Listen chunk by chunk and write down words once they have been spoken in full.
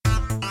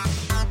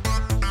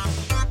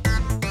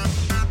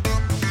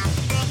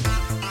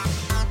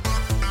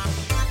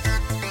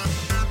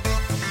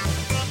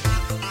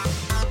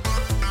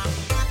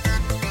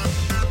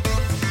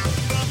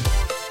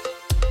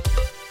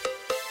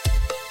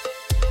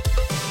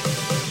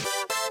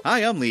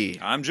Hi, I'm Lee.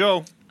 I'm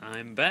Joe.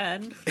 I'm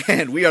Ben.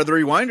 And we are the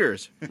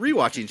Rewinders,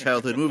 rewatching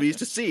childhood movies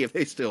to see if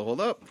they still hold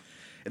up.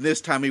 And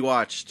this time we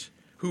watched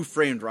Who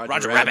Framed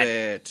Roger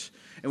Rabbit.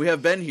 And we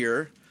have Ben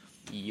here.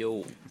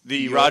 Yo.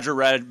 The Roger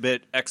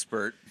Rabbit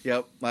expert.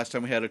 Yep. Last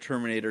time we had a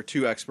Terminator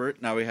 2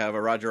 expert. Now we have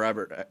a Roger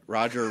Rabbit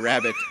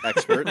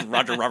expert.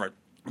 Roger Rabbit.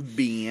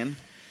 Ben.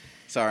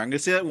 Sorry, I'm going to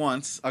say that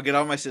once. I'll get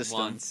out of my system.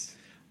 Once.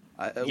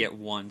 Get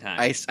one time.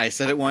 I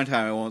said it one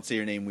time. I won't say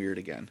your name weird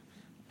again.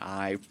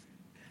 I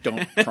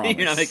don't promise.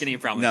 You're not making any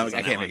promises. No,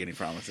 I can't make any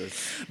promises.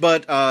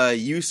 But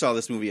you saw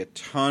this movie a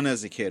ton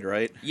as a kid,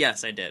 right?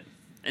 Yes, I did.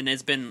 And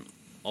it's been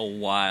a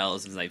while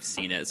since I've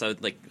seen it. So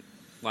I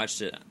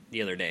watched it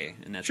the other day.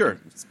 And that's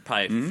it's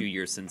probably a few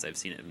years since I've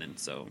seen it. And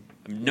so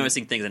I'm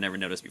noticing things I never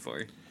noticed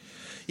before.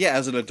 Yeah,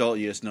 as an adult,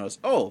 you just notice,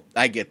 oh,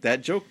 I get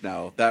that joke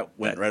now. That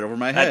went right over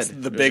my head. That's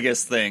the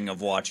biggest thing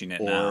of watching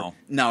it now.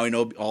 Now I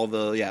know all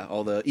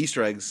the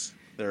Easter eggs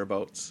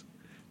thereabouts.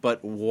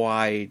 But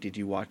why did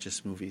you watch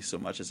this movie so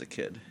much as a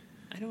kid?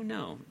 I don't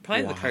know.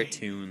 Probably the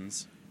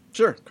cartoons.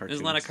 Sure, cartoons.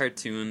 There's a lot of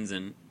cartoons,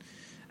 and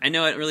I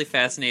know it really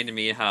fascinated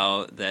me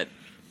how that...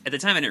 At the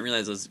time, I didn't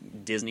realize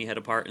Disney had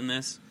a part in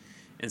this.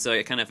 And so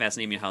it kind of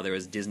fascinated me how there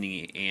was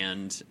Disney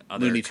and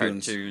other Looney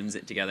cartoons Tunes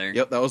together.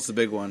 Yep, that was the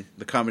big one.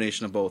 The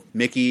combination of both.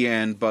 Mickey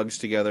and Bugs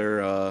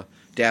together,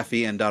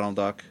 Daffy and Donald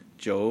Duck,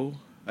 Joe,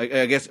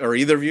 I guess, or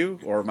either of you,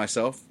 or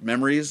myself,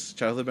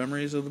 childhood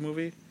memories of the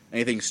movie?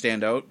 Anything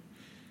stand out?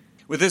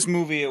 With this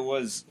movie, it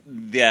was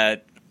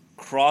that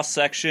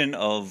cross-section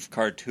of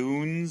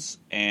cartoons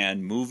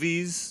and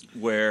movies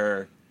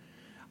where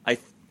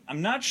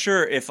I'm not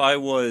sure if I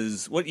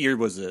was... What year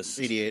was this?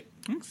 88.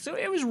 So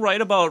it was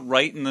right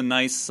in the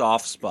nice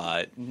soft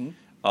spot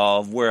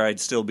of where I'd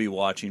still be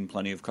watching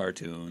plenty of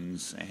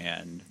cartoons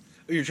and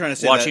You're trying to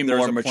say watching that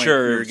more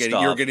mature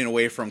stuff. You're getting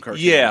away from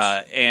cartoons.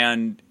 Yeah,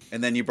 and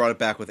then you brought it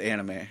back with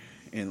anime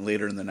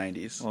later in the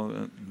 90s.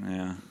 Well,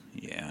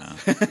 yeah.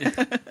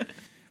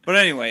 But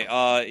anyway,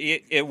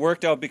 it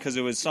worked out because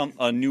it was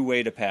a new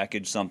way to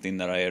package something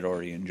that I had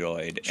already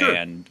enjoyed. Sure.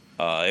 And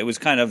it was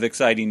kind of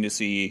exciting to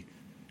see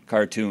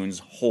cartoons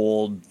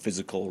hold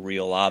physical,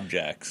 real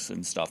objects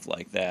and stuff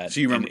like that. So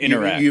you remember,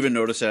 interact. you even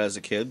noticed that as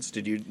a kid?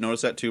 Did you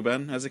notice that too,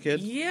 Ben, as a kid?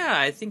 Yeah,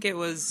 I think it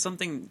was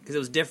something because it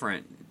was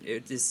different.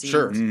 It just seemed,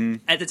 sure.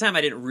 At the time,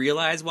 I didn't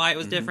realize why it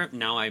was different.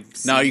 Now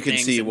you can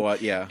see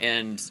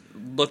and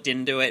looked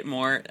into it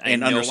more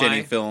and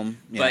understanding film.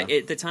 Yeah. But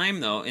at the time,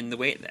 though, in the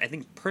way I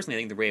think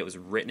the way it was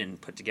written and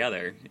put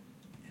together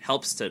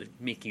helps to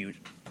make you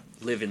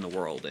live in the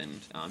world, and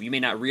you may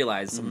not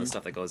realize some of the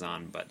stuff that goes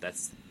on, but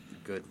that's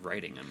good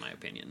writing, in my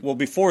opinion. Well,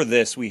 before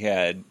this, we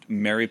had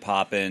Mary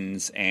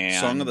Poppins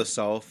and Song of the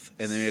South,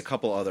 and then a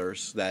couple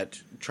others that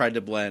tried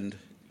to blend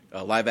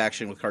live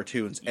action with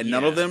cartoons, and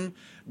none of them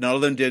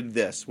did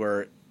this,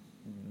 where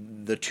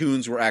the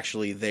tunes were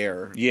actually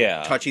there,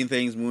 touching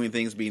things, moving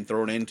things, being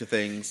thrown into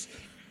things.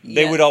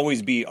 They would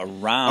always be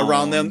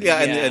around them,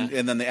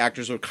 and then the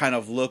actors would kind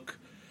of look,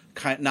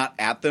 not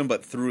at them,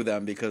 but through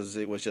them, because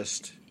it was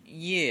just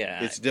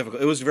it's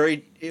difficult.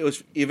 It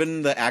was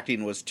even the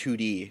acting was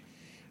 2D.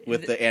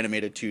 With the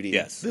animated 2D.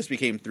 Yes. This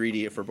became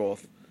 3D for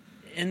both.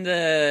 And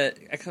I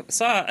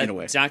saw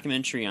a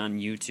documentary on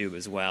YouTube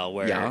as well,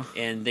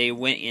 and they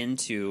went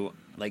into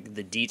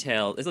the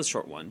detail. It's a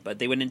short one, but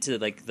they went into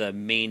the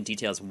main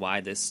details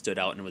why this stood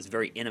out, and it was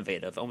very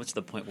innovative, almost to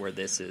the point where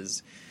this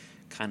is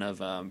kind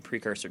of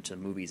precursor to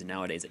movies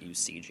nowadays that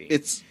use CG.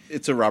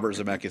 It's a Robert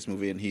Zemeckis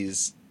movie, and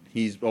he's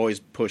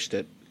always pushed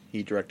it.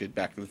 He directed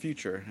Back to the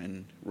Future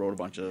and wrote a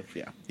bunch of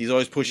He's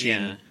always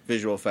pushing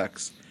visual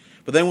effects.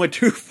 But then went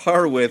too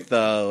far with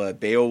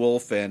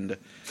Beowulf and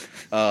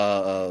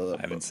I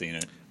haven't seen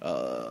it.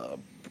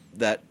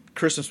 That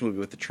Christmas movie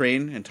with the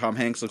train and Tom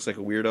Hanks looks like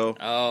a weirdo.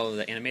 Oh,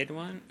 the animated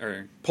one,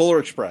 or Polar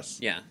Express.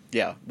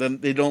 Yeah. Then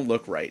they don't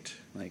look right.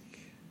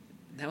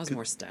 That was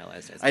more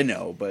stylized. I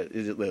know, but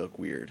they look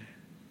weird.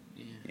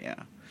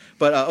 Yeah.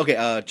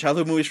 But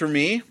childhood movies for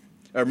me,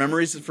 or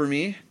memories for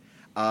me.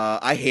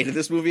 I hated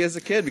this movie as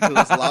a kid because it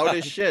was loud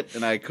as shit,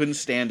 and I couldn't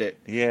stand it.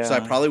 Yeah. So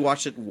I probably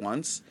watched it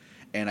once.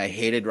 And I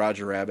hated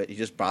Roger Rabbit. He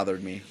just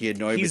bothered me. He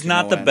annoyed me. He's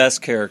not the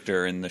best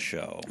character in the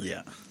show.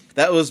 Yeah.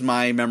 That was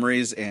my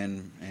memories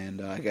and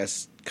I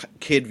guess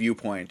kid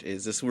viewpoint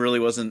is this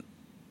really wasn't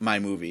my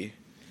movie.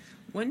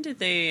 When did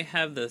they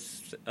have the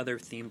other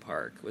theme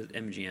park with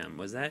MGM?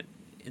 Was that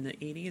in the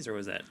 80s or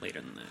was that later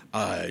than that?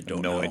 I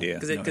don't know. No idea.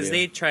 Because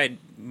they tried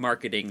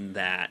marketing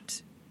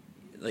that,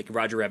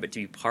 Roger Rabbit to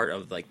be part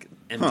of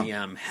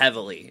MGM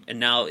heavily. And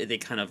now they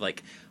kind of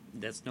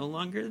that's no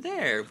longer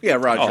there. Yeah,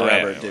 Roger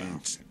Rabbit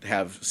didn't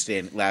have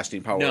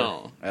lasting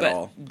power at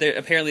all.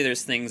 Apparently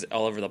there's things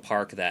all over the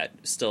park that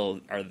still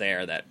are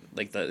there that,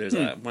 there's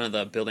one of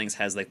the buildings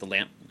has,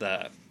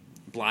 the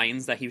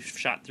blinds that he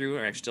shot through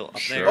are actually still up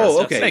there.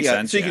 Oh, okay. Makes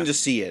sense, so you can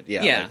just see it.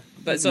 Yeah.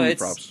 But so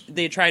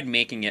they tried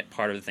making it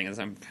part of the thing.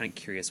 I'm kind of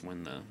curious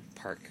when the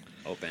park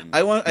opened.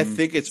 I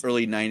think it's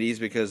early 90s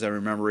because I'm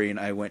remembering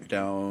I went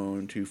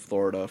down to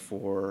Florida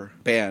for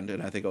band,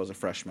 and I think I was a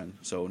freshman,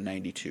 so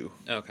 92.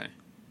 Okay.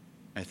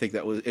 I think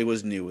it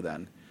was new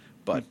then.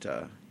 But,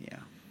 yeah.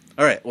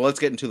 All right, well, let's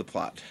get into the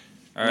plot.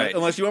 All right.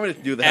 Unless you want me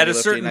to do the At heavy a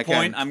certain lifting,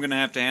 point, I'm going to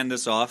have to hand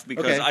this off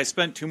because Okay. I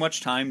spent too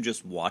much time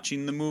just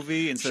watching the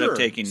movie instead of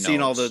taking notes.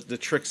 Seeing all the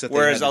tricks that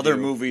Whereas they had to other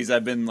do. movies,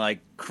 I've been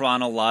like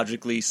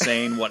chronologically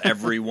saying what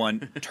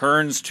everyone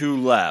turns to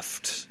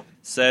left,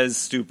 says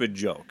stupid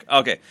joke.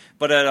 Okay,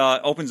 but it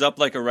opens up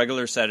like a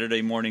regular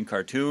Saturday morning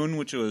cartoon,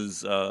 which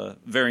was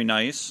very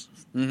nice.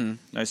 Mm-hmm.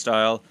 Nice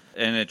style.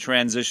 And it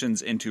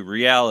transitions into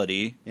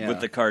reality with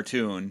the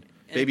cartoon.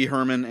 Baby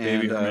Herman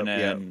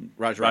and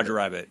Roger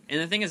Rabbit. And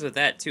the thing is with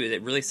that, too,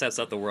 it really sets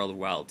up the world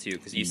well, too,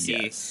 because you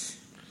see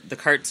the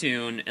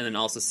cartoon and then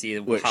also see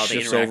how they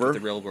interact with the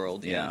real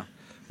world. Yeah.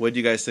 What did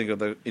you guys think of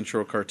the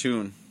intro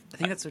cartoon? I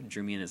think that's what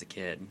drew me in as a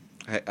kid.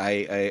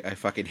 I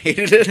fucking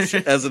hated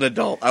it as an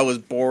adult. I was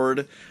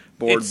bored.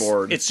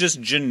 It's just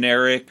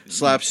generic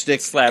slapstick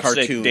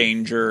cartoon.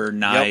 Danger,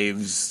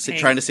 knives.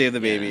 Trying to save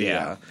the baby.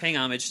 Yeah. Paying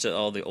homage to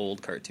all the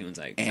old cartoons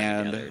I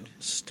gathered.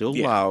 Still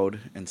loud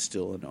and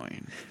still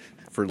annoying.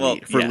 For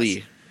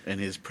Lee and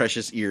his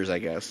precious ears, I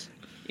guess.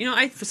 You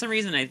know, for some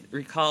reason, I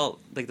recall,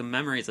 like, the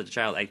memories of the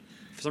child. I,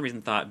 for some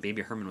reason, thought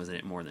Baby Herman was in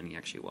it more than he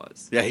actually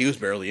was. Yeah, he was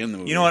barely in the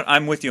movie. You know what?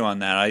 I'm with you on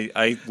that.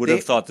 I would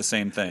have thought the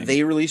same thing.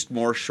 They released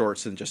more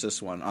shorts than just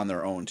this one on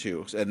their own,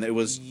 too. And it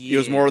was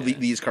more of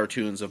these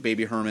cartoons of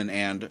Baby Herman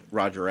and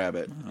Roger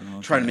Rabbit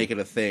trying to make it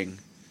a thing.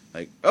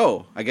 Like,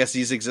 I guess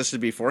these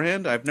existed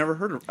beforehand? I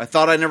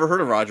thought I never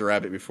heard of Roger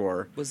Rabbit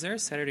before. Was there a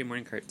Saturday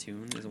morning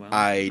cartoon as well?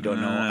 I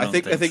don't know. I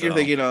think you're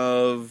thinking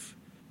of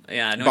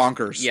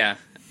Bonkers. Yeah,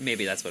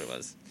 maybe that's what it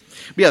was.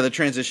 But yeah, the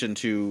transition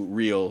to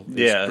real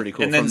is pretty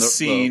cool. And then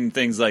seeing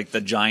things like the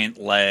giant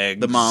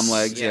legs. The mom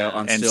legs,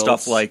 on and stilts.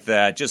 stuff like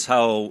that. Just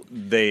how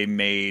they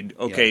made,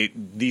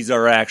 these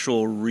are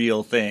actual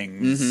real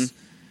things. Mm-hmm.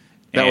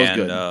 That was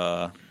good.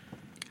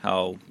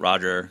 How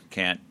Roger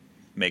can't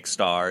make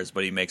stars,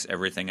 but he makes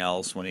everything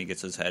else when he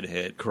gets his head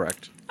hit.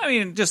 Correct. I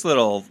mean, just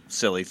little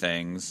silly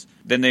things.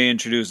 Then they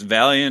introduced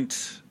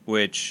Valiant,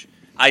 which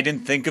I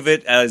didn't think of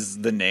it as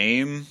the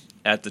name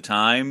at the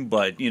time,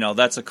 but,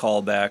 that's a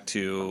callback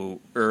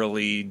to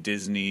early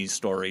Disney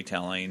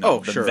storytelling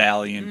of the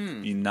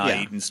Valiant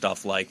Unite and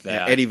stuff like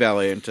that. Yeah, Eddie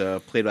Valiant,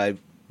 played by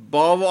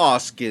Bob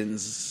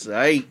Hoskins.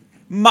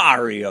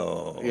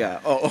 Mario. Yeah.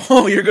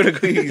 Oh, you're going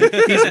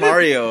to... He's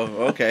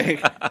Mario.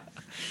 Okay.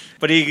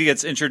 But he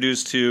gets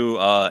introduced to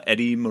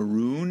Eddie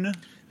Maroon.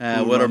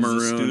 What a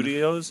Maroon.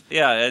 Studios.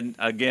 Yeah, and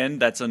again,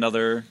 that's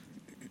another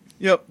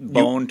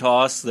bone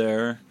toss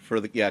there.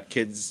 For the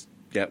kids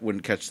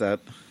wouldn't catch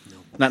that. No.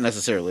 Not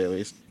necessarily, at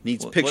least.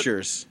 Needs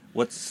pictures.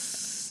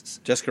 What's...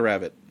 Jessica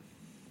Rabbit.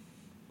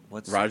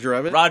 What's... Roger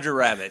Rabbit? Roger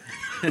Rabbit.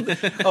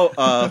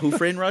 Who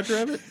framed Roger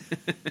Rabbit?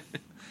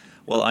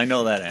 Well, I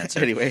know that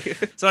answer. Anyway.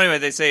 So anyway,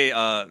 they say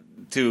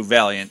to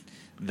Valiant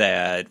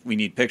that we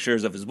need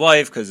pictures of his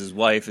wife because his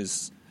wife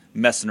is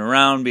messing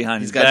around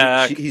behind his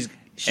back. She's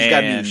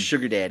got a new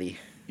sugar daddy.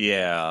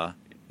 Yeah.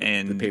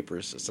 And the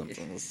papers or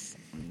something.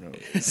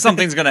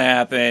 Something's going to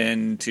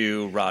happen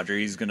to Roger.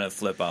 He's going to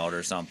flip out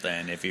or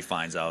something if he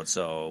finds out.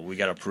 So we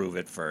got to prove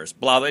it first.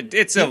 Blah. Whatever.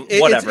 It's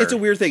a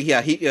weird thing.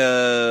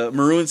 Yeah.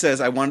 Maroon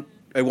says, I want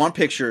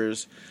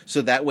pictures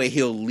so that way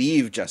he'll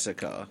leave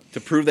Jessica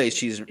to prove that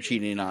she's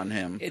cheating on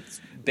him.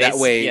 That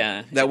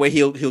way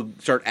he'll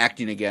start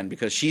acting again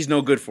because she's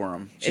no good for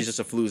him. She's just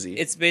a floozy.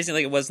 It's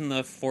basically like it was in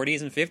the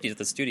 40s and 50s with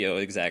the studio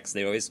execs.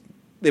 They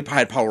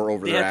had power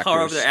over their actors.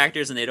 Power over their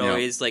actors, and they'd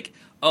always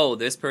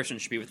this person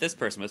should be with this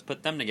person. Let's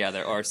put them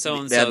together. Or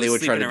so-and-so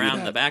sleeping around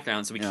in the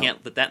background, so we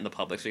can't let that in the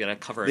public, so we got to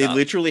cover it up. They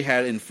literally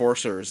had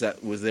enforcers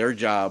that was their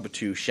job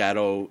to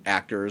shadow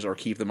actors or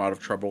keep them out of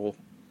trouble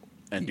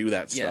and do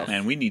that stuff.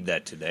 Man, we need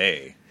that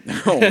today.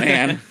 Oh,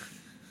 man.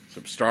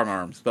 Some strong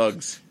arms,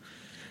 thugs.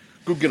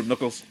 Go get them,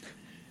 Knuckles.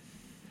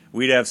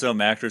 We'd have some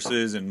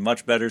actresses in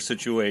much better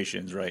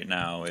situations right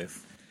now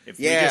if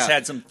we just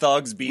had some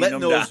thugs beating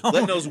them down.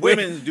 Letting those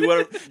women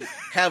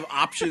have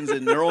options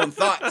in their own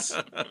thoughts.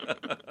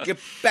 Get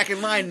back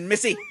in line,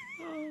 Missy.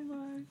 Oh,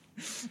 my.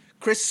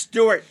 Chris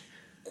Stewart,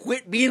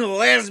 quit being a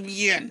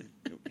lesbian.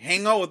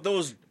 Hang out with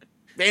those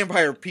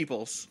vampire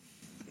peoples.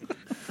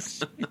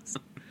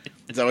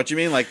 Is that what you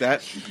mean, like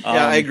that?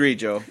 Yeah, I agree,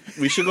 Joe.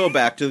 We should go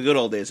back to the good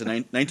old days in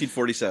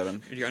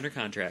 1947. You're under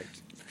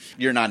contract.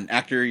 You're not an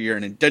actor, you're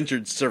an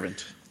indentured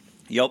servant.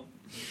 Yep.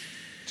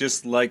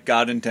 Just like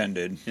God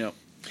intended. Yep.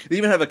 They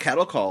even have a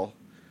cattle call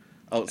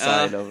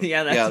outside of...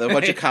 Yeah, a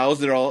bunch of cows,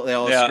 they all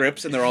have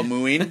scripts, and they're all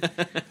mooing.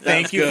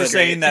 Thank you for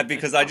saying that,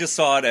 because I just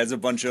saw it as a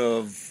bunch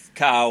of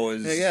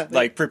cows, preparing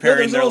their lines.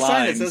 There's a little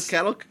sign that says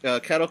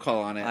cattle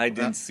call on it. I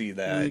didn't see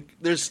that.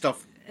 There's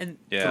stuff...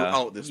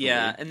 throughout this movie.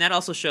 Yeah, and that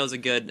also shows a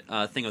good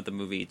thing with the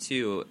movie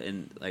too.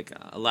 In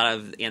a lot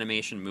of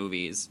animation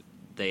movies,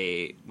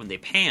 when they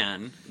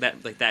pan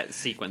that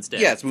sequence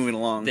did. Yeah, it's moving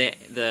along.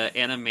 The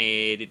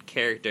animated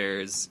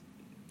characters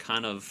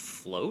kind of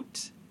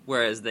float,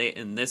 whereas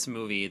in this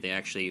movie they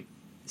actually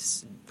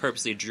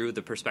purposely drew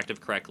the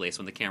perspective correctly. So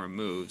when the camera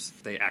moves,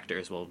 the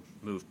actors will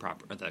move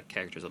the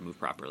characters will move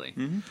properly.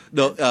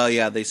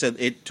 Mm-hmm. They said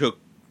it took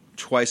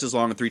twice as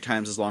long and 3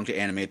 times as long to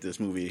animate this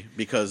movie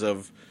because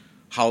of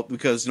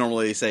because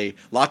normally they say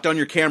lock down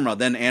your camera,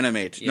 then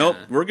animate. Nope,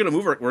 we're gonna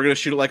move it. We're gonna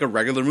shoot it like a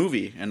regular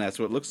movie, and that's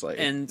what it looks like.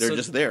 And they're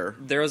just there.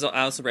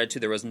 I also read too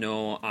there was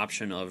no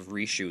option of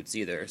reshoots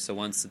either. So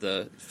once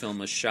the film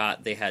was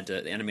shot, the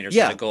animators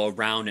had to go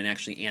around and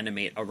actually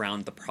animate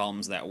around the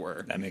problems that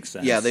were. That makes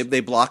sense. Yeah, they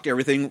blocked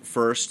everything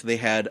first. They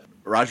had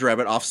Roger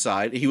Rabbit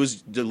offside. He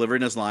was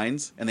delivering his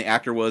lines, and the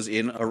actor was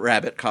in a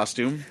rabbit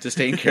costume to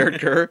stay in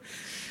character.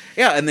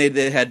 Yeah, and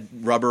they had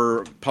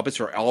rubber puppets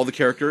for all the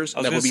characters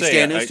that would be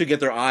stand-ins to get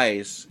their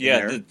eyes.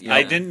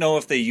 I didn't know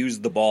if they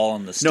used the ball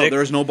on the stick. No,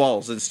 there's no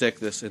balls in stick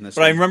in this.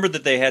 But I remember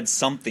that they had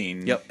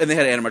something. Yep, and they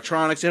had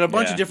animatronics. They had a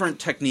bunch of different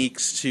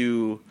techniques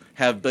to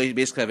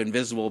basically have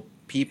invisible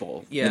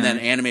people, and then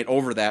animate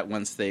over that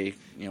once they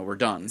were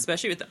done.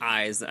 Especially with the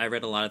eyes, I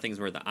read a lot of things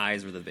where the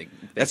eyes were the big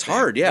That's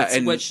hard, yeah,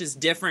 which is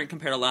different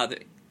compared to a lot of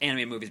the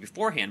animated movies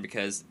beforehand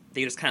because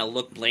they just kind of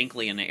looked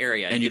blankly in the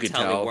area and you could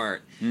tell they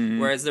weren't.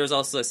 Mm-hmm. Whereas there was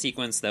also a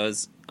sequence that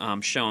was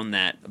shown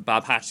that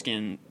Bob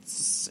Hoskins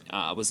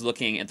was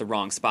looking at the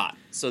wrong spot.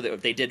 So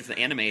they did for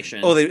the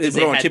animation. Oh, they put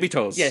him on tippy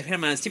toes. Yeah, they put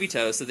him on his tippy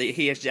toes, so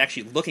he was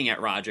actually looking at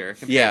Roger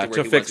compared to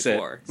where he was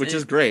before. Which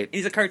is great. And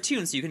he's a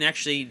cartoon, so you can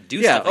actually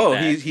do stuff like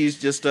that. He's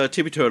just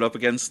tippy-toed up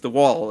against the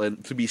wall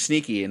and to be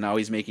sneaky, and now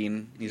he's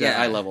at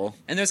eye level.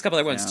 And there's a couple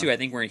other ones, too, I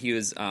think, where he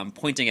was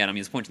pointing at him. He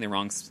was pointing the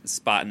wrong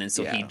spot, and then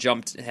so he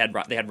jumped, they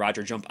had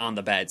Roger jump on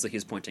the bed, so he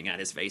was pointing at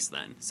his face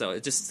then. So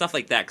it's just stuff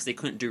like that, because they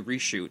couldn't do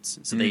reshoots,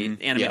 so the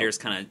animators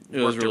kind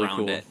of worked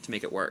around it to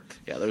make it work.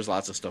 Yeah, there's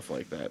lots of stuff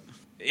like that.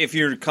 If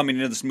you're coming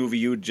into this movie,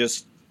 you would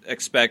just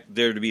expect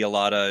there to be a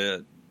lot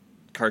of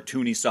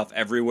cartoony stuff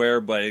everywhere,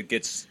 but it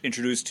gets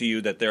introduced to you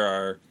that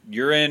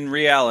you're in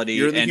reality,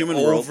 you're in the human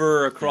world.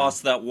 Over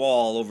across that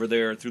wall over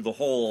there through the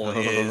hole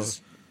is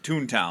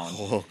Toontown.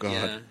 Oh, God.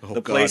 Yeah.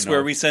 The place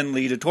where we send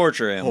Lee to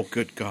torture him. Oh,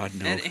 good God,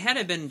 no. And it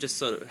had been just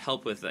sort of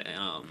help with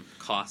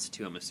cost,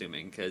 too, I'm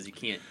assuming, because you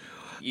can't...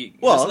 there's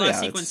a lot of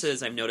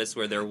sequences I've noticed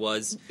where there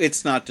was...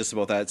 It's not just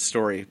about that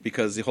story,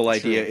 because the whole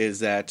idea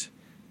is that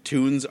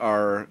Toons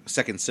are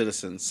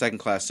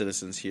second-class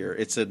citizens here.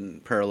 It's in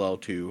parallel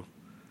to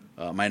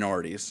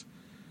minorities,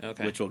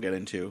 which we'll get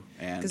into.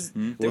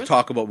 And we'll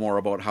talk more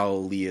about how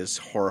Lee is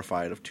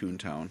horrified of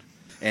Toontown.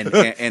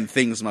 And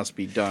things must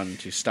be done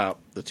to stop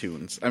the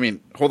Toons. I mean,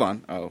 hold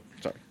on. Oh,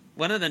 sorry.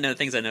 One of the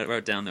things I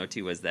wrote down, though,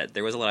 too, was that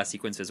there was a lot of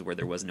sequences where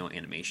there was no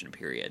animation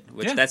period.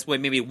 That's what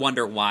made me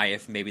wonder why,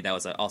 if maybe that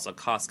was also a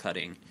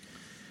cost-cutting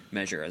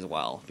measure as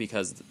well.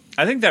 Because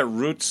I think that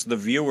roots the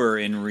viewer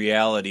in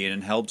reality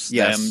and helps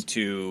them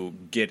to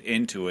get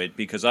into it.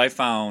 Because I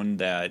found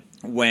that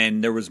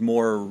when there was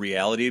more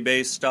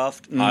reality-based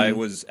stuff, I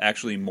was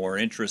actually more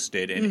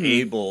interested and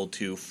able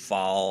to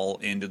fall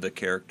into the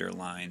character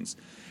lines.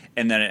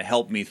 And then it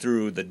helped me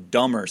through the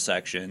dumber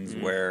sections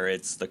where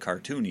it's the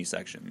cartoony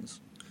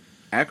sections.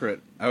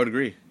 Accurate. I would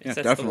agree. Yeah,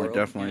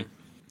 definitely. Yeah.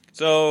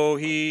 So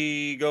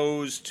he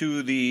goes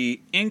to the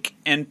Ink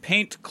and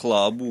Paint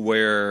Club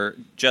where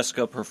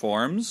Jessica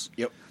performs.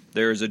 Yep.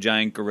 There's a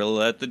giant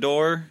gorilla at the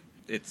door.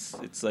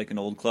 It's like an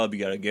old club. You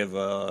got to give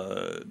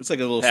it's like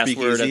a little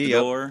password at the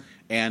door.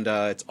 And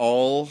it's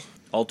all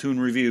Toon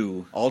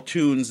Review. All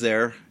Toons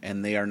there,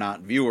 and they are not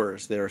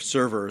viewers. They're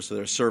servers.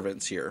 They're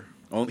servants here.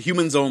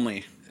 Humans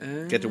only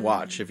get to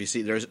watch. If you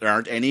see, there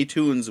aren't any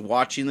Toons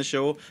watching the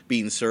show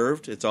being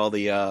served. It's all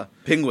the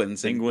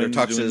penguins and their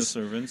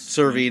tuxes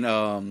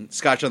serving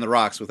scotch on the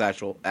rocks with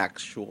actual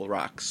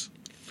rocks.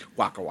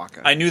 Waka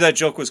waka. I knew that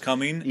joke was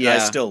coming. Yeah, I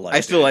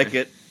still like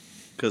it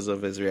because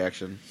of his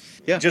reaction.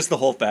 Yeah, just the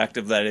whole fact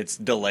of that it's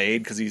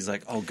delayed because he's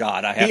like, oh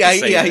God, I have to say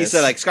this. Yeah, he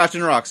said like scotch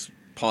on the rocks.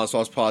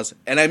 Pause.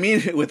 And I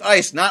mean it with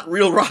ice, not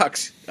real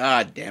rocks.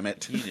 Ah, damn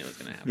it. He knew it was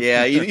going to happen.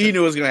 Yeah, he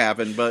knew it was going to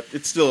happen, but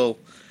it's still...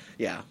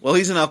 Yeah, well,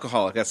 he's an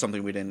alcoholic. That's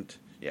something we didn't,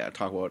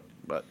 talk about,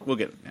 but we'll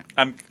get it.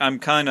 Yeah. I'm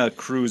kind of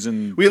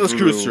cruising. Let's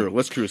cruise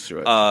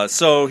through it.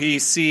 So he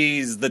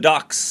sees the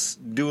ducks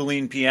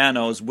dueling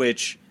pianos,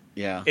 which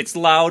it's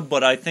loud,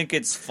 but I think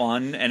it's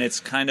fun and it's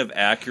kind of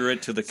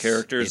accurate to the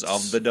characters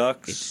of the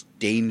ducks. It's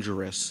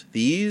dangerous.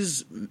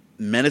 These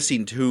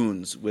menacing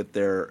Toons with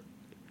their.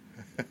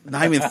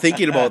 Not even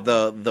thinking about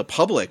the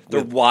public.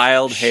 Their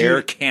wild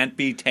hair can't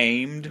be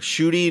tamed.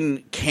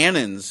 Shooting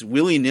cannons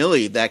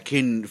willy-nilly that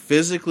can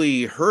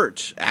physically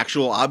hurt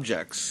actual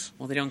objects.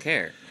 Well, they don't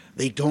care.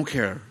 They don't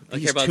care.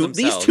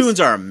 These Toons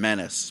are a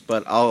menace,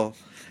 but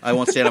I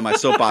won't stand on my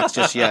soapbox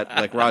just yet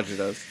like Roger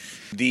does.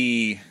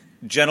 The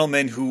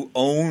gentleman who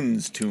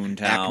owns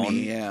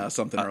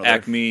Toontown,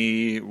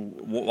 Acme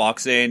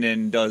walks in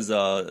and does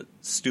a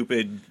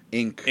stupid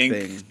ink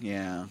thing.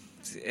 Yeah.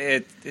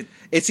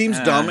 It seems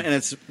dumb, and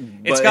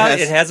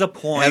it has a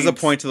point. It has a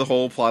point to the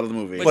whole plot of the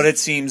movie, but it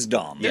seems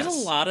dumb. There's a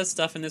lot of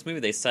stuff in this movie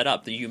they set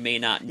up that you may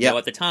not know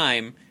at the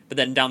time, but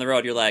then down the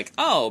road you're like,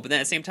 oh, but then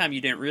at the same time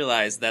you didn't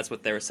realize that's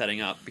what they were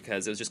setting up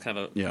because it was just kind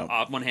of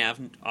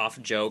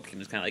off joke, and it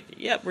was kind of like,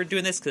 yep, we're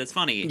doing this because it's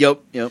funny.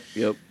 Yep.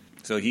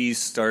 So he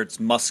starts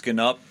musking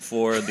up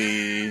for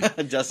the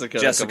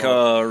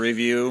Jessica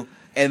review.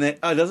 And then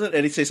doesn't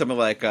Eddie say something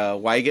like,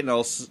 why are you getting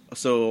all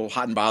so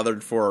hot and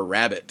bothered for a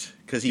rabbit?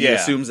 because he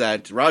assumes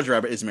that Roger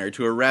Rabbit is married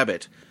to a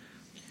rabbit.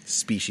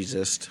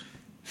 Speciesist.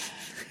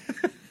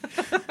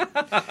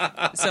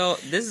 So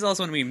this is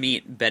also when we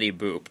meet Betty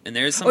Boop, and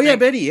there's something... Oh yeah,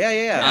 Betty,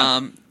 yeah.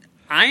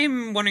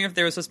 I'm wondering if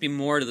there was supposed to be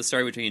more to the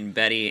story between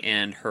Betty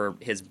and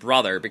his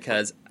brother,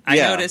 because I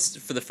noticed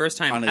for the first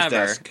time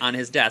on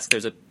his desk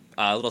there's a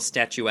little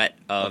statuette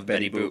of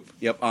Betty Boop.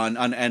 Yep,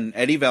 and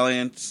Eddie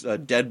Valiant's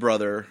dead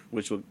brother,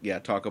 which we'll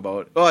talk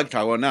about. Oh, I can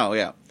talk about now.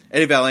 Yeah,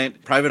 Eddie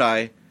Valiant, Private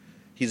Eye.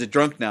 He's a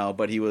drunk now,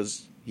 but he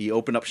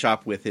opened up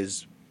shop with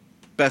his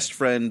best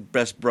friend,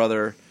 best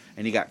brother,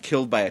 and he got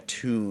killed by a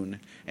Toon.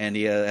 And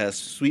he has a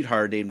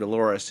sweetheart named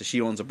Dolores. So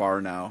she owns a bar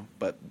now,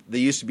 but they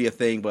used to be a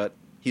thing, but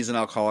he's an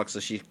alcoholic, so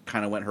she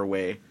kind of went her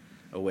way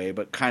away,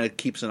 but kind of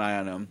keeps an eye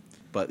on him.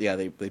 But yeah,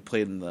 they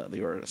played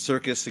they were at a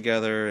circus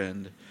together,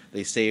 and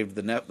they saved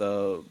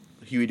the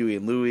Huey, Dewey,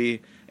 and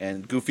Louie,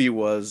 and Goofy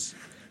was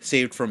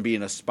saved from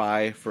being a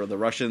spy for the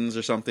Russians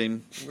or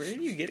something. Where are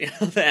you getting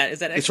all that? Is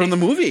that actually... It's from the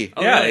movie.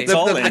 Oh, yeah, really? It's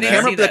all in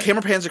there. The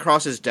camera pans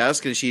across his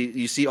desk, and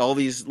you see all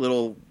these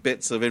little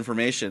bits of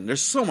information.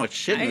 There's so much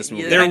shit in this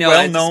movie. They're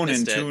well known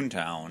in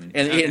Toontown,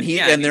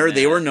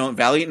 they were known.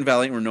 Valiant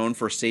were known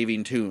for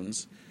saving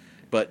Toons.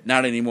 But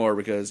not anymore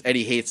because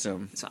Eddie hates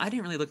them. So I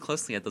didn't really look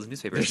closely at those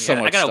newspapers. There's so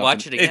much I gotta stuff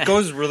watch it again. It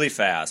goes really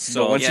fast.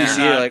 So once you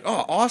see it, you're like,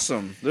 oh,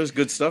 awesome. There's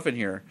good stuff in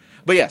here.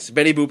 But yes,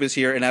 Betty Boop is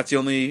here, and that's the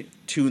only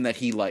Toon that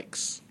he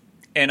likes.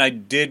 And I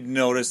did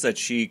notice that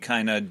she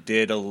kind of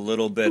did a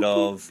little bit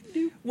of,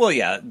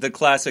 the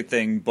classic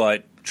thing,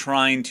 but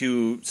trying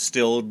to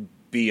still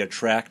be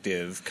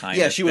attractive, kind of.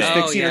 Yeah, she was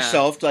fixing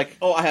herself, like,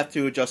 I have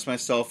to adjust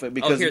myself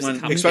because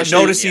especially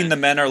noticing the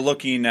men are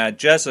looking at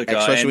Jessica,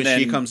 especially when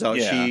she comes out,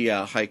 she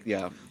hiked,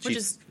 which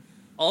is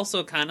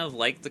also kind of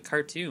like the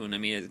cartoon. I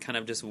mean, it kind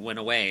of just went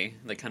away,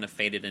 like kind of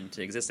faded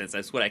into existence.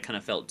 That's what I kind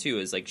of felt too.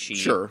 Is like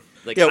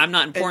I'm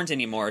not important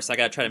anymore, so I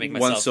got to try to make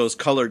myself. Once those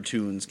colored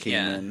Toons came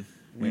in,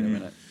 wait a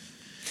minute.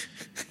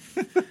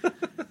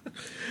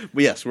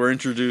 But yes, we're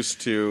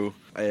introduced to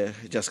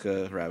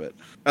Jessica Rabbit.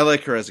 I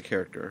like her as a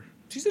character.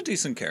 She's a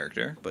decent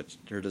character. But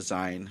her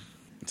design,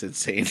 it's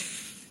insane,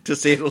 to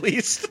say the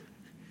least.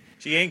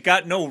 She ain't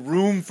got no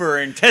room for her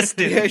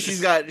intestines. Yeah,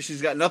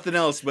 she's got nothing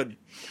else, but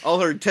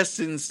all her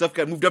intestines stuff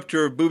got moved up to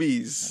her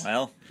boobies.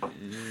 Well,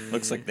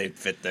 looks like they'd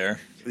fit there.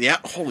 Yeah,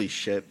 holy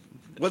shit.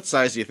 What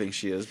size do you think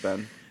she is,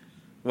 Ben?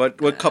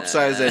 What cup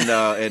size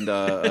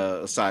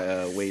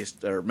and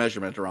waist or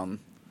measurement around?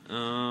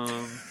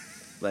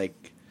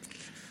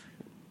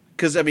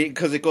 Because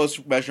it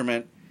goes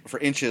measurement for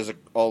inches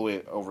all the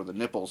way over the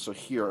nipples, so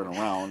here and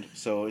around.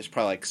 So it's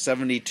probably like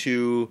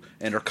 72,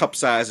 and her cup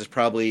size is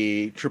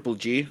probably triple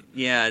G.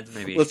 Yeah,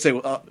 maybe. Let's say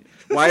why.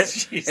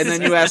 And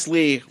then you ask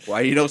Lee,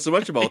 why do you know so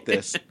much about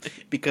this?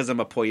 Because I'm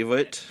a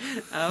poivot.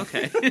 Oh,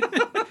 okay.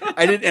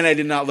 I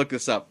did not look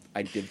this up.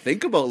 I did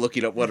think about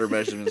looking up what her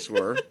measurements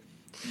were.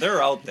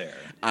 They're out there.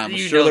 I'm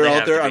sure they're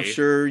out there. I'm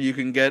sure you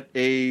can get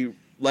a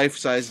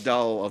life-size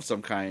doll of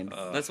some kind.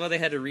 That's why they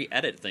had to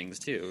re-edit things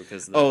too.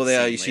 Because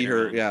you see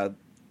her.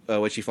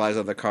 When she flies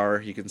out of the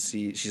car, you can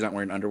see she's not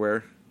wearing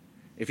underwear.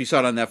 If you saw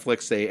it on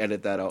Netflix, they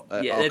edit that out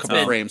a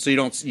couple frames, so you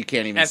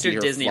can't even see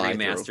her Disney fly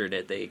remastered through.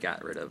 it, they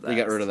got rid of that. They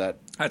got rid of that.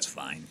 That's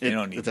fine. They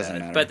don't need it doesn't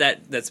matter. But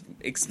that's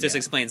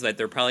explains that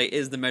there probably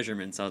is the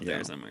measurements out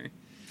there somewhere.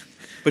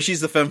 But she's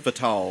the femme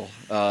fatale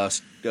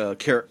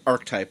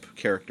archetype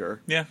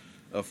character. Yeah.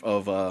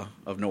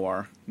 Of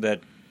noir. That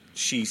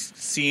she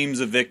seems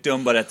a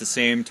victim, but at the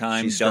same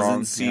time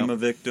doesn't seem a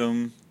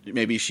victim.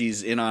 Maybe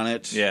she's in on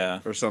it.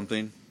 Yeah. Or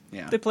something.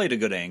 Yeah. They played a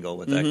good angle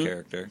with that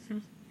character.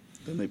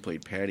 Then they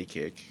played Patty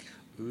Cake.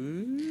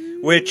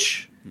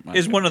 Which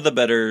is one of the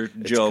better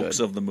jokes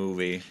of the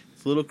movie.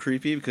 It's a little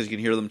creepy because you can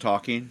hear them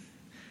talking.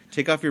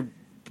 Take off your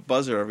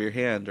buzzer over your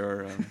hand.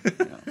 Or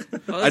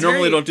I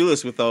normally don't do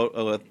this I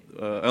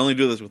only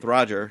do this with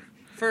Roger.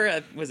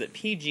 For was it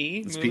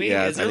PG movie?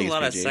 There's a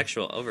lot of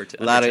sexual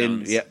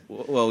overtones.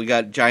 We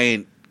got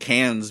giant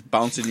cans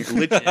bouncing,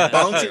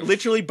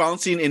 literally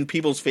bouncing in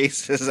people's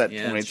faces at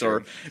points,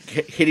 or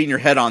hitting your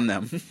head on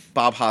them.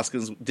 Bob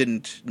Hoskins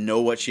didn't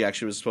know what she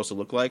actually was supposed to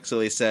look like, so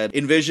they said,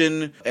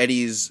 envision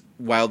Eddie's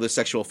wildest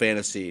sexual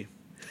fantasy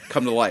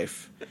come to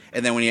life.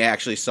 And then when he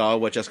actually saw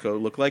what Jessica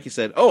looked like, he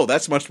said, "Oh,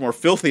 that's much more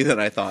filthy than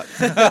I thought."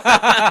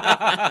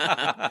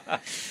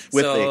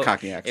 With a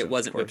Cockney accent. It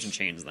wasn't whips and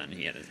chains then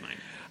he had in his mind.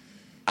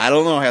 I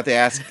don't know. I have to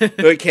ask.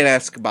 We can't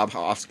ask Bob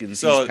Hoskins.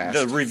 So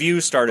the review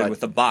started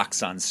with a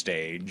box on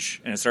stage,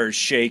 and it started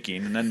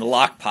shaking, and then the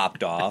lock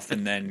popped off,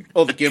 and then...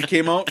 Oh, the GIMP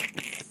came out?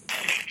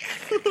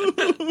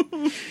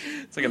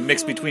 It's like a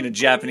mix between a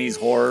Japanese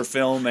horror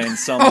film and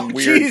some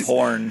weird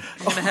porn.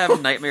 I'm going to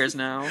have nightmares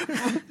now.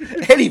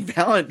 Eddie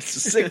Valiant,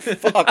 sick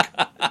fuck.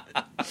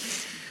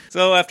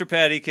 So after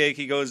Patty Cake,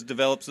 he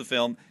develops the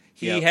film.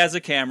 He has a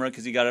camera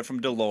because he got it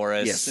from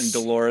Dolores, and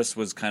Dolores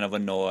was kind of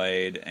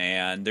annoyed.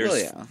 And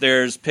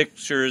there's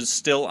pictures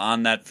still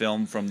on that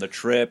film from the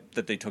trip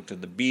that they took to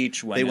the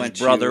beach when his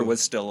brother was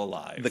still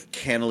alive. The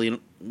Cannellino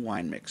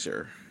wine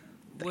mixer.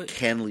 The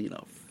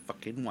Cannellino fucking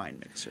fucking wine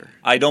mixer.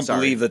 I don't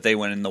believe that they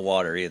went in the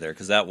water either,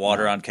 because that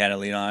water on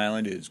Catalina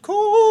Island is cold.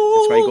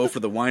 That's why you go for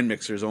the wine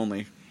mixers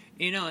only.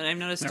 You know, and I've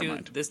noticed too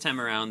this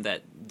time around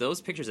that those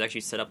pictures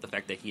actually set up the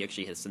fact that he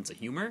actually has a sense of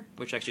humor,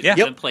 which actually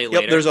doesn't play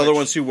later. There's other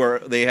ones too where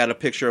they had a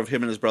picture of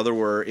him and his brother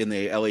were in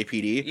the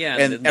LAPD. Yeah,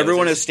 and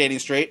everyone is standing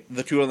straight.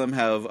 The two of them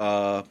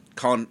have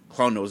clown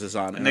noses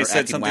on, and they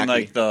said something wacky.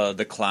 like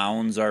the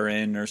clowns are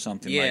in or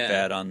something like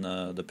that on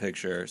the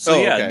picture.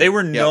 So they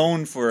were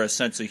known for a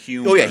sense of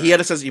humor. Oh yeah, he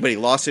had a sense of humor, but he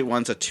lost it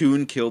once. A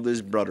tune killed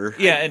his brother.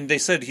 Yeah, and they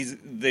said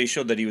they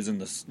showed that he was in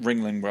the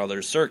Ringling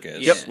Brothers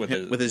Circus. Yep,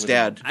 with his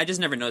dad. I just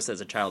never noticed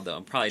as a child though.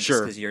 Probably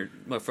just because you're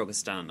more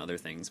focused on other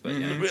things. But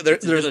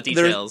there's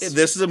details.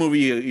 This is a movie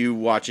you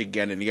watch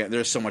again and again.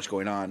 There's so much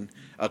going on.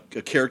 A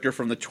character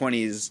from the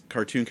 20s,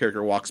 cartoon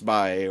character walks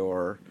by,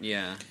 or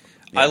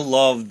I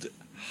loved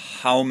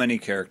how many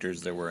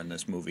characters there were in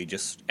this movie.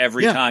 Just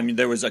every time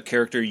there was a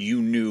character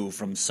you knew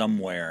from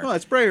somewhere. Oh,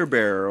 it's Briar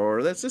Bear,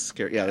 or that's this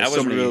character. Yeah, that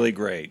was really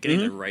great. Getting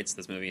the rights to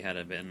this movie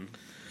had been.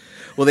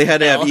 Well, they had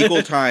to have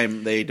equal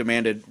time. They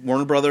demanded.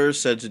 Warner Brothers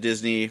said to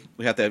Disney,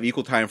 "We have to have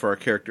equal time for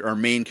our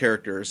main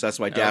characters." That's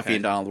why Daffy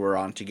and Donald were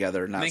on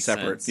together, not Makes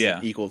separate. Sense. Yeah,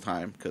 equal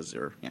time because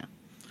they're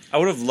I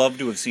would have loved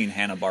to have seen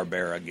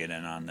Hanna-Barbera get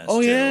in on this.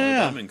 Oh too. yeah,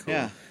 that'd been cool.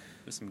 Yeah.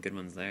 There's some good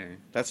ones there.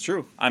 That's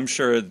true. I'm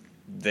sure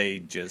they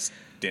just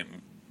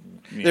didn't.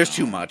 There's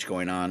too much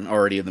going on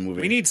already in the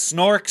movie. We need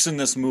Snorks in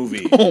this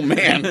movie. Oh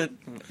man,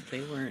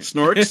 they weren't.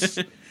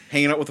 Snorks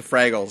hanging out with the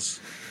Fraggles,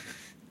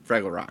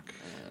 Fraggle Rock.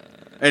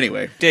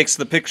 Anyway, takes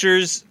the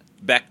pictures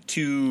back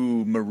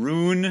to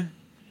Maroon,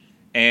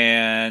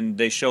 and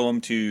they show him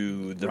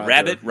to the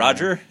rabbit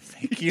Roger.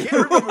 Thank you.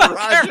 Can't remember Roger.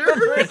 I can't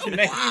remember his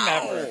name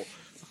ever.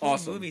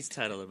 Awesome. Movie's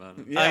titled about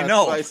him. Yeah, I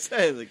know. That's what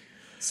I said. Like,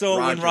 so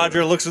when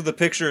Roger looks at the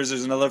pictures,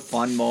 there's another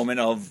fun moment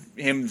of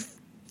him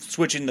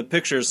switching the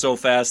pictures so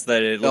fast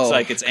that it looks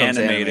like it's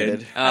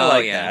animated. I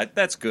like that.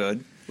 That's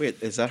good. Wait,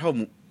 is that how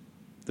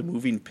the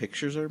moving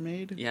pictures are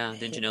made? Yeah,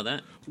 didn't you know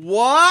that?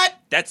 What?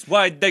 That's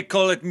why they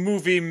call it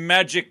movie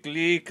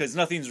magically, because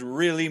nothing's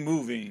really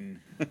moving.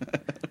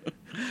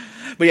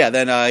 But yeah,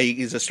 then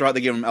he's distraught.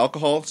 They give him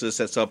alcohol, so it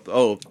sets up.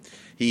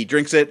 He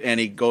drinks it and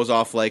he goes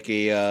off like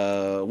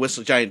a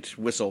giant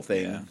whistle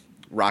thing,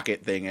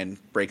 rocket thing, and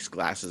breaks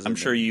glasses. I'm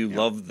sure you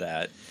love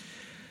that.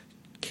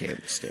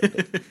 Can't stand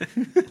it.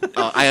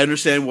 I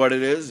understand what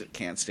it is.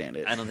 Can't stand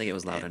it. I don't think it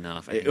was loud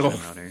enough. I think it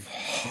was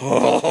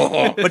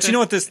louder. But you know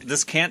what?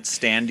 This can't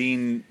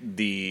standing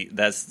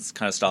that's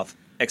kind of stuff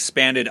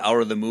expanded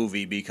out of the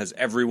movie because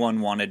everyone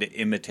wanted to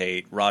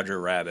imitate Roger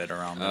Rabbit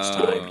around this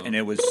time, and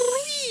it was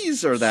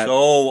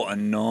so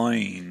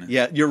annoying.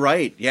 Yeah, you're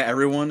right. Yeah,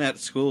 everyone at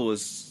school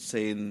was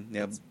saying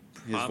his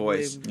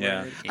voice.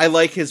 Yeah, I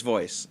like his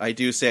voice. I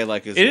do say I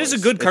like his voice. It is a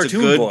good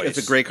cartoon voice. It's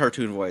a great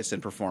cartoon voice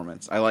and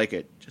performance. I like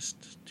it. Just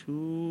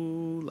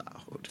too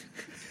loud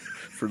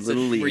for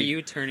little Lee. Were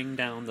you turning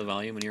down the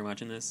volume when you were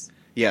watching this?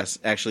 Yes,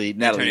 actually,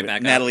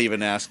 Natalie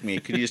even asked me,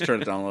 could you just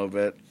turn it down a little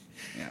bit?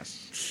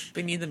 Yes.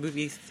 We need the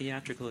movie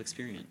theatrical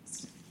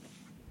experience.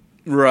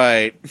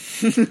 Right.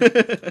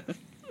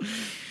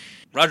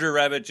 Roger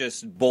Rabbit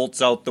just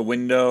bolts out the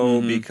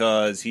window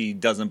because he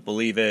doesn't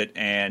believe it,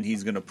 and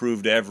he's going to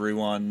prove to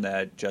everyone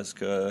that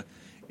Jessica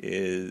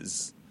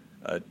is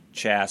a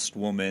chaste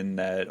woman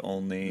that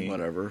only...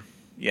 Whatever.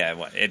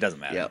 Yeah, it doesn't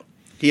matter. Yeah.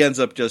 He ends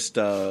up just,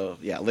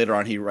 later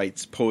on he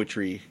writes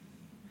poetry.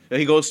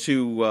 He goes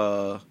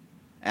to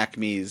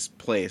Acme's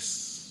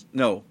place.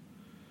 No.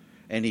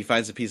 And he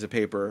finds a piece of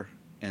paper,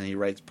 and he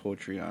writes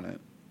poetry on it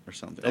or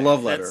something. A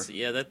love letter.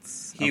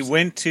 He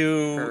went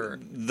to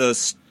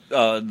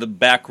the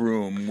back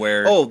room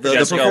where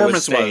the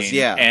performance was,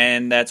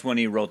 and that's when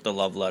he wrote the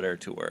love letter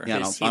to her.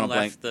 Yeah, on a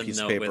blank piece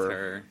of paper. With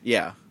her.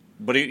 Yeah.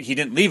 But he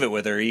didn't leave it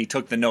with her. He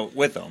took the note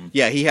with him.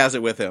 Yeah, he has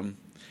it with him.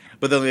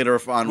 But then later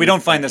on... We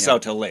don't find this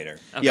out till later.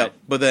 Okay. Yeah,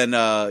 but then,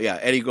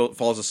 Eddie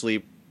falls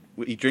asleep.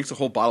 He drinks a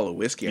whole bottle of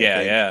whiskey, I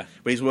think. Yeah.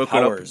 But he's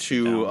woken up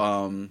to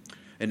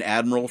an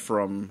admiral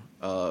from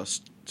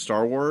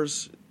Star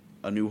Wars,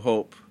 A New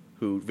Hope,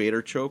 who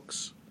Vader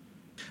chokes.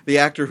 The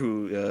actor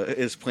who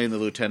is playing the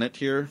lieutenant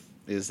here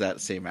is that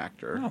same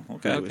actor. Oh,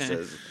 okay.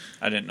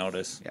 I didn't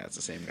notice. Yeah, it's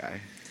the same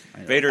guy.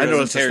 Vader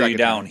doesn't tear you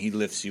down. He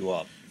lifts you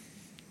up.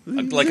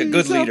 Like a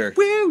good leader.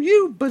 Where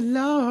you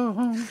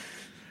belong.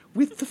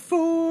 With the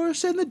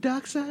Force and the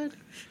dark side,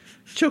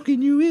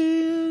 choking you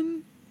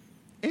in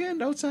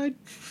and outside.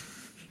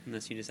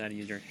 Unless you decide to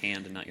use your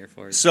hand and not your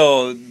Force.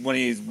 So when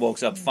he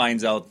wakes up,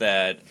 finds out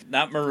that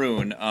not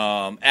Maroon,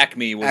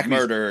 Acme was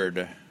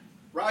murdered.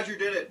 Roger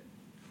did it.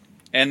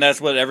 And that's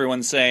what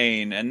everyone's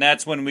saying. And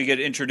that's when we get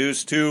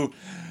introduced to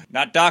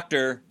not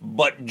Doctor,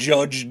 but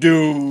Judge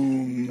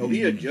Doom. Oh,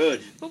 he's a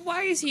judge. But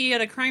why is he at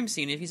a crime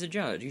scene if he's a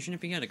judge? You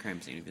shouldn't be at a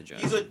crime scene if he's a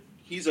judge.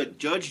 He's a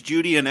judge,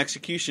 Judy, and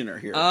executioner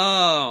here.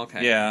 Oh,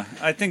 okay. Yeah,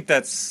 I think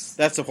that's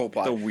the whole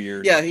plot. The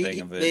weird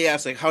thing of it. They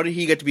asked, how did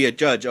he get to be a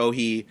judge? Oh,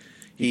 he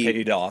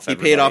paid off. He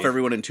paid off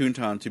everyone in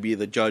Toontown to be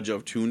the judge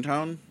of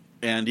Toontown,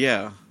 and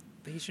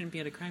But he shouldn't be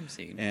at a crime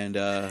scene.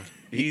 And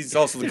he's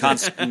also the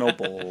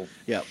Constable.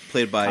 Yeah,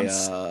 played by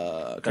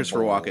Christopher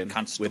Walken.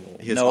 Constable.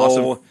 With his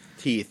awesome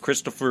teeth.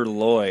 Christopher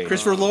Lloyd.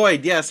 Christopher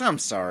Lloyd, yes, I'm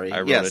sorry.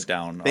 I wrote it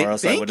down, or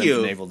else I wouldn't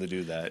have been able to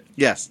do that.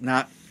 Yes,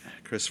 not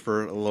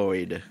Christopher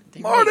Lloyd.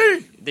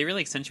 Marty! They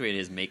really accentuated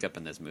his makeup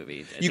in this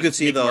movie. You could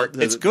see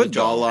it's good, the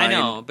jawline. I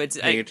know, but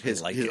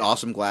his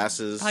awesome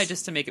glasses. Probably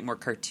just to make it more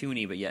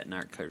cartoony, but yet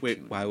not cartoony.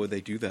 Wait, why would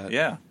they do that?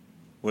 Yeah.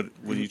 What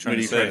are you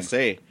trying to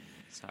say?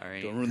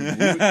 Sorry. Don't ruin the movie.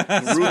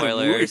 Don't ruin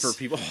the movie for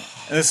people.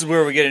 And this is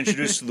where we get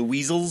introduced to the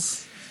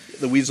weasels.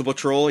 The Weasel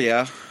Patrol,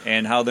 yeah.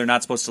 And how they're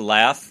not supposed to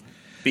laugh.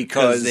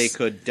 Because they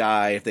could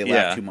die if they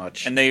laugh too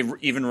much. And they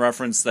even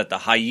reference that the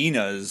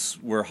hyenas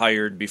were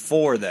hired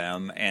before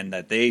them and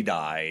that they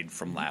died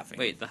from laughing.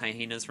 Wait, the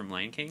hyenas from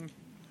Lion King?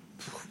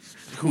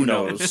 Who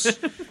knows?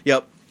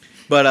 Yep.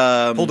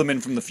 But pulled them in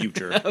from the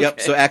future. Okay.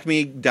 Yep. So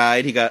Acme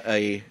died. He got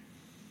a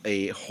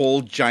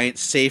whole giant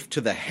safe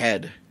to the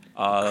head.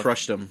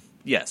 Crushed him.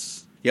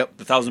 Yes. Yep.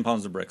 1,000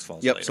 pounds of bricks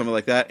falls. Yep. Later. Something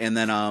like that. And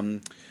then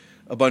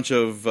a bunch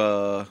of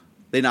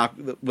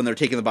when they're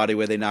taking the body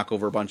away, they knock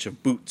over a bunch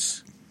of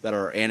boots that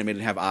are animated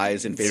and have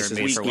eyes and faces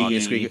and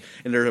squeaky.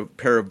 And there's a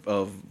pair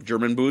of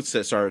German boots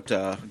that start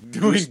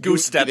doing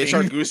goose stepping. They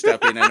start goose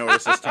stepping. I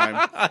noticed this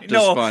time. I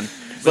know. Fun.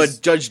 But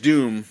Judge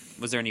Doom.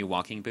 Was there any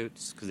walking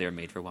boots? Because they were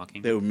made for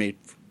walking. They were made.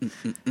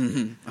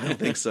 I don't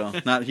think so.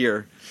 Not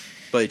here.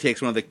 But he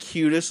takes one of the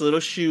cutest little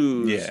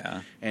shoes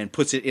and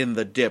puts it in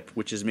the dip,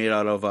 which is made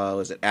out of,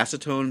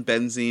 acetone,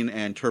 benzene,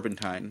 and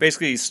turpentine.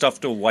 Basically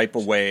stuff to wipe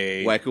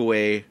away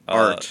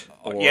art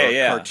or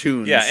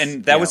cartoons. Yeah,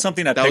 and that was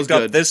something I picked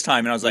up this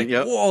time, and I was like,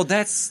 whoa,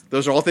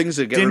 those are all things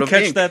that get rid of didn't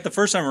catch ink. that the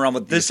first time around,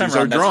 but this time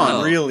around,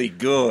 that's really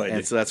good.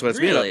 And so that's what it's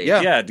made of.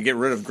 Yeah, to get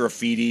rid of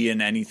graffiti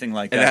and anything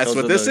like that. And that's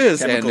what this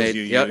is. And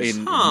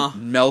it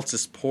melts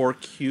this poor,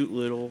 cute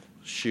little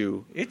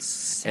shoe. It's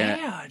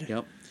sad.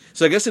 Yep.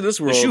 So I guess in this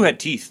world... The shoe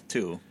had teeth,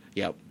 too.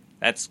 Yep.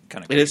 That's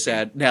kind of It is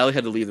sad. Natalie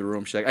had to leave the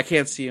room. She's like, I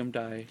can't see him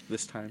die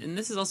this time. And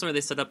this is also where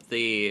they set up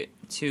the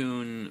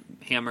Toon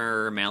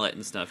hammer, mallet,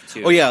 and stuff,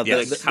 too. Oh, yeah.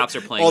 The cops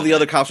are playing all the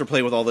other cops are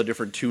playing with all the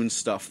different Toon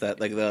stuff. That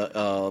like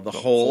the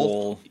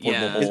hole.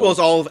 Yeah. It was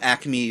all of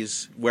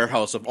Acme's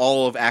warehouse, of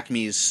all of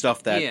Acme's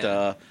stuff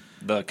that...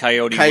 the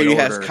Coyote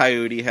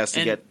has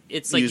to get.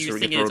 It's like you're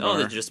thinking,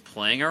 they're just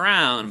playing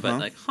around,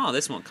 but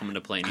this won't come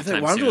into play anytime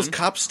soon. Why don't those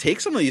cops take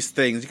some of these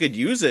things? You could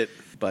use it.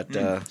 But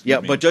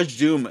but Judge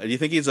Doom, do you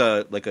think he's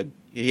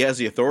he has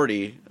the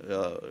authority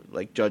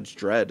like Judge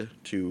Dredd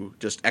to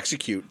just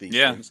execute these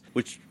things?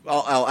 Which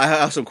I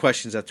have some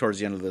questions towards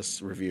the end of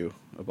this review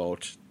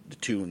about the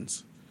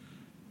Toons.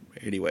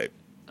 Anyway,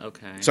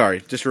 okay.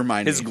 Sorry, just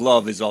remind me. His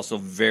glove is also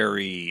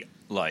very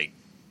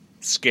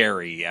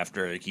scary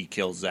after he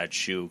kills that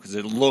shoe because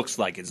it looks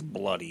like it's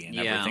bloody and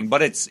everything,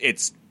 but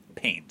it's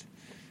paint,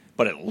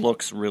 but it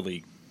looks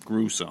really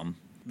gruesome.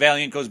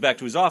 Valiant goes back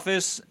to his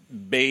office.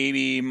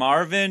 Baby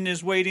Marvin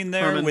is waiting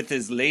there with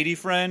his lady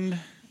friend,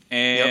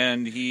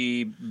 and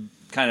he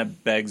kind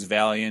of begs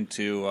Valiant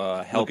to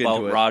help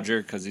out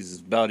Roger because he's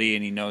his buddy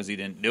and he knows he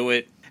didn't do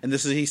it. And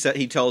this is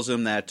he tells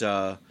him that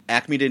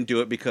Acme didn't do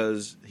it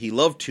because he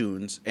loved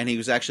Toons, and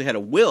he actually had a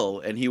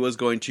will, and he was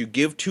going to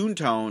give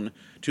Toontown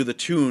to the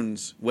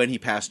Toons when he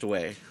passed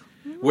away.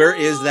 What? Where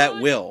is that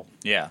will?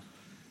 Yeah.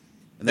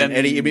 And then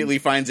Eddie immediately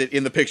finds it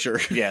in the picture.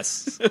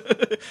 Yes.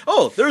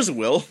 Oh, there's a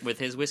will. With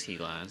his whiskey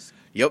glass.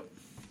 Yep.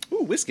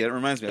 Ooh, whiskey. That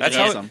reminds me.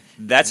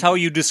 That's how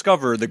you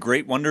discover the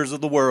great wonders of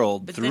the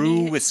world,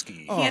 through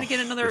whiskey. He had to get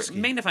another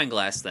magnifying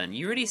glass then.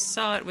 You already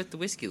saw it with the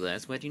whiskey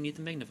glass. Why do you need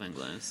the magnifying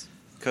glass?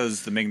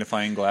 Because the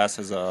magnifying glass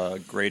has a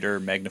greater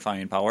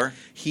magnifying power.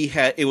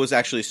 It was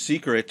actually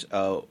secret.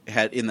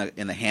 Had in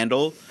the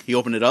handle. He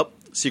opened it up.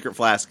 Secret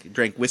flask.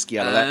 Drank whiskey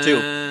out of that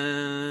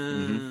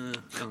too.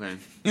 Okay.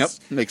 Yep,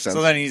 makes sense.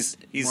 So then he's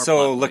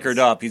so liquored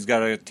up, he's got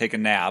to take a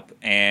nap,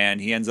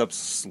 and he ends up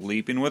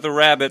sleeping with a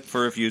rabbit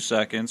for a few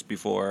seconds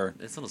before...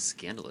 That's a little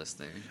scandalous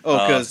there.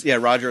 Oh, because,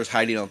 Roger is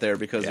hiding out there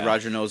because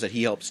Roger knows that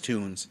he helps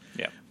Toons.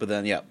 Yeah. But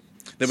then,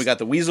 Then we got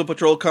the Weasel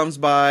Patrol comes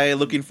by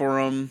looking for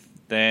him.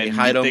 Then they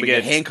hide him, they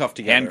get handcuffed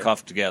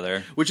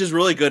together. Which is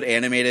really good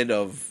animated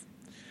of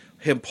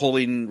him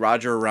pulling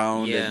Roger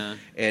around. Yeah.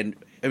 And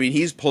I mean,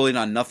 he's pulling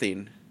on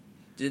nothing.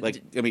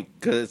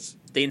 Because...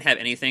 They didn't have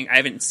anything. I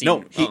haven't seen.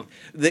 No,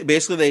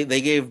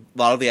 they gave a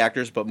lot of the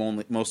actors, but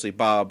mostly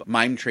Bob,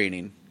 mime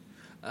training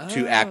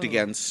to act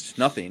against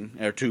nothing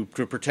or to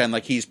pretend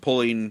like he's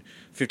pulling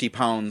 50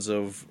 pounds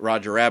of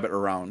Roger Rabbit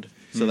around.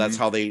 So that's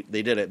how they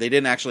did it. They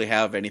didn't actually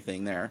have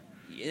anything there.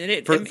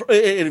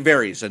 It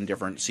varies in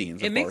different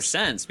scenes. It makes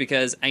sense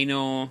because I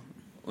know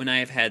when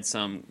I've had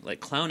some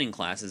clowning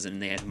classes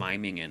and they had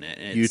miming in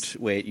it.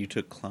 You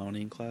took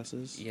clowning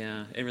classes?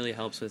 Yeah, it really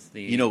helps with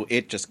the.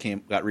 It just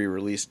got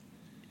re-released.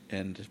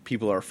 And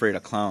people are afraid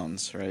of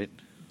clowns, right?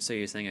 So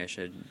you're saying I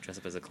should dress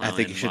up as a clown? I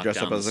think you should dress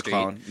up as a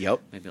clown.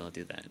 Yep. Maybe I'll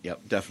do that.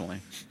 Yep,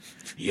 definitely.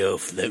 Yo,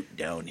 float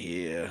down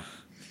here.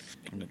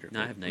 I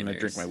have nightmares. I'm going to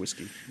drink my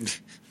whiskey.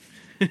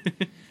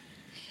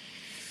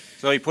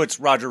 So he puts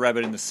Roger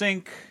Rabbit in the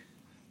sink.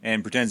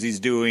 and pretends he's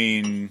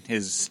doing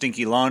his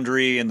stinky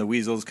laundry, and the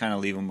weasels kind of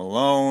leave him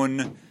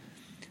alone.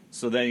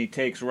 So then he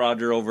takes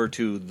Roger over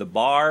to the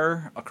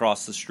bar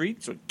across the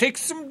street. So he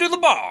takes him to the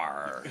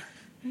bar.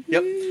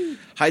 Yep.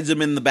 Hides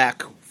him in the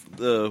back,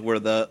 where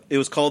it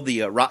was called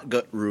the rot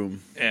gut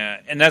room.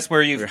 Yeah, and that's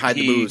where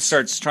he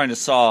starts trying to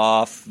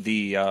saw off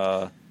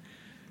the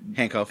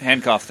handcuff.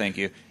 Thank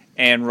you.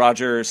 And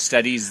Roger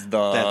steadies the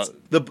box.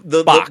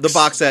 The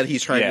box that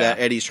he's trying that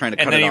Eddie's trying to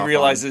cut it off. And then he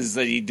realizes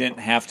that he didn't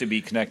have to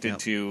be connected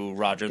to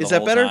Roger the whole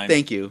time. Is that better?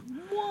 Thank you.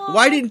 What?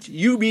 Why didn't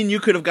you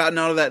could have gotten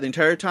out of that the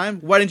entire time?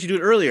 Why didn't you do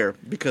it earlier?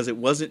 Because it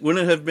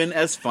wouldn't have been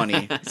as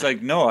funny. It's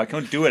like, no, I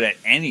couldn't do it at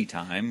any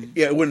time.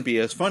 Yeah, it wouldn't be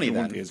as funny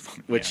then.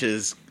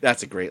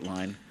 That's a great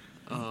line.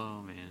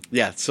 Oh man.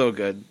 Yeah, it's so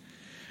good.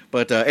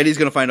 But Eddie's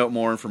going to find out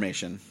more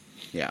information.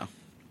 Yeah.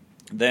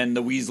 Then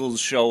the weasels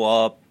show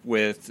up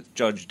with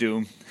Judge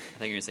Doom.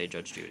 I think you're going to say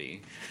Judge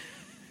Judy.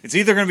 It's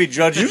either going to be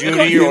Judge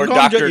Judy or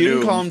Dr. Doom. You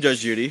can call him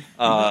Judge Judy.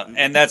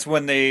 And that's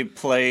when they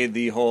play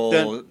the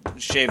whole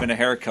shaving a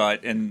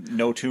haircut and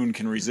no tune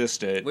can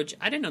resist it. Which,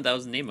 I didn't know that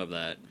was the name of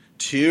that.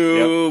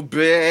 2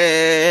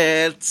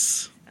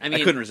 bits. I mean,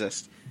 I couldn't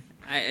resist.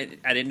 I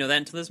didn't know that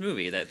until this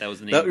movie. That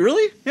was the name.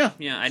 Really? Yeah.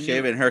 Yeah, I knew.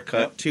 Shaving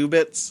haircut, 2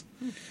 bits.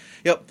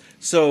 Yep.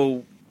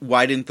 So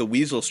why didn't the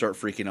weasels start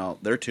freaking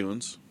out? Their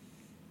tunes.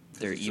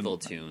 They're evil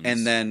tunes.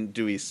 And then,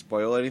 do we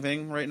spoil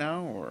anything right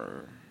now,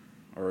 or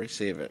we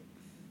save it?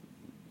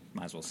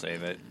 Might as well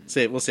save it.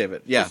 We'll save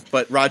it. Yeah,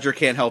 but Roger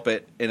can't help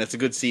it, and it's a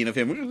good scene of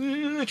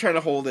him trying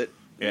to hold it.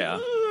 Yeah,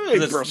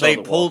 they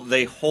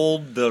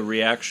hold the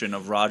reaction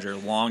of Roger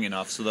long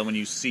enough so that when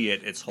you see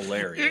it, it's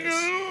hilarious.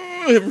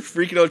 Him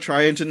freaking out,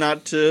 trying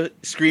not to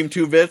scream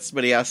 2 bits,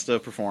 but he has to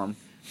perform.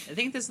 I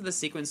think this is the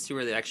sequence too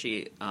where they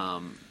actually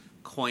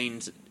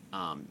coined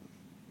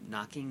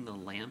knocking the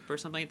lamp or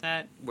something like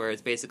that, where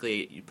it's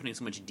basically you're putting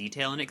so much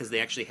detail in it because they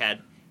actually had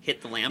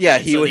hit the lamp. Yeah,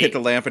 he would hit the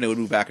lamp and it would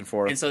move back and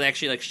forth. And so they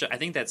actually I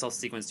think that's all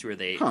sequence too where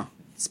they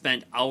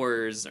spent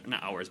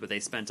not hours, but they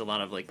spent a lot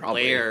of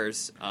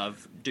layers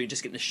of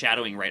just getting the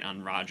shadowing right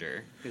on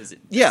Roger.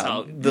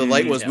 The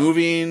light was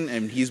moving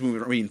and he's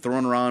moving,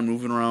 throwing around,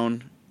 moving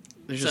around.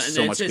 There's just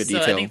so much good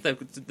detail. So I think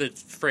the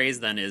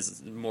phrase then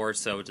is more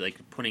so to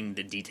putting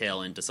the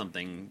detail into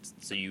something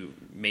so you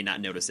may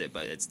not notice it,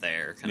 but it's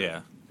there.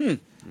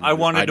 I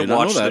wanted to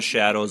watch the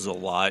shadows a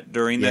lot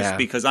during this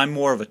because I'm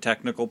more of a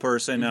technical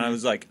person, and I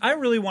was like, I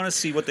really want to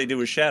see what they do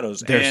with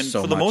shadows.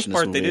 For the most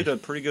part, they did a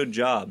pretty good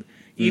job.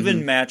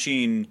 Even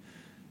matching,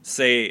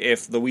 say,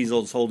 if the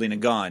weasel's holding a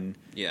gun.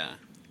 Yeah.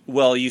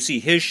 Well, you see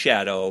his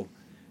shadow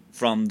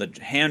from the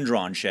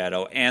hand-drawn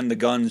shadow and the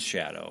gun's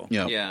shadow.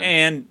 Yeah.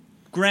 And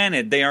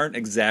granted, they aren't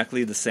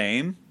exactly the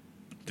same.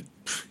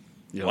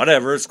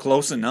 Whatever, it's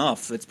close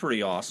enough. It's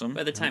pretty awesome.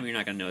 By the time you're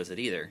not going to notice it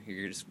either.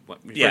 You're just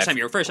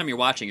first time you're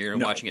watching it, you're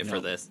watching it for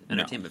this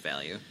entertainment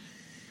value.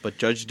 But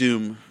Judge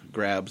Doom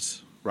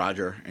grabs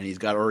Roger, and he's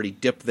got already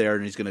dipped there,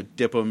 and he's going to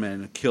dip him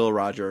and kill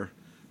Roger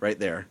right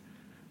there.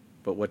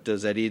 But what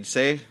does Eddie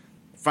say?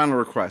 Final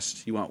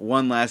request. You want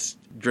one last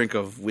drink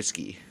of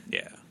whiskey.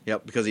 Yeah.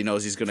 Yep, because he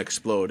knows he's going to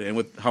explode. And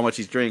with how much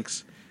he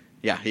drinks,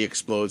 he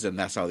explodes, and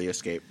that's how they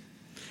escape.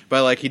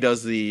 But he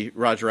does the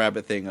Roger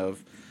Rabbit thing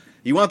of,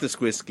 you want this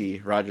whiskey?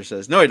 Roger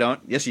says, no, I don't.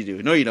 Yes, you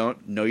do. No, you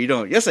don't. No, you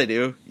don't. Yes, I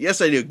do.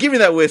 Yes, I do. Give me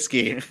that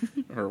whiskey.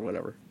 Or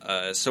whatever.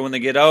 So when they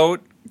get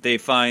out, they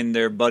find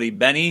their buddy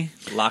Benny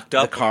locked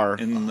up the car.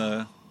 In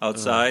the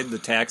outside, the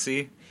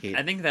taxi.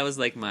 I think that was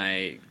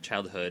my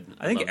childhood.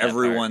 I think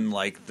everyone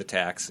liked the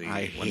taxi.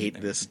 I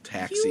hate this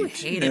taxi. You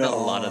hated a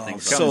lot of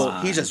things. So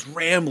he's just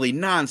rambling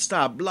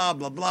nonstop, blah,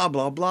 blah, blah,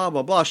 blah, blah,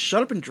 blah, blah.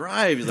 Shut up and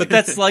drive. But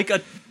that's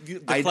the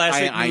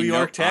classic New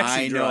York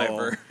taxi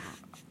driver.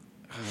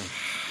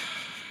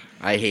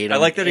 I hate him. I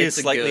like that he has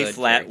slightly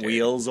flat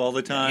wheels all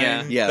the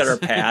time that are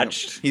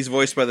patched. He's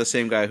voiced by the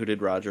same guy who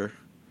did Roger.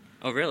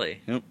 Oh,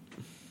 really? Yep.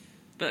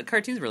 But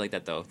cartoons were like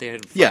that, though. They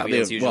had flat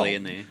wheels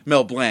usually.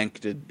 Mel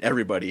Blanc did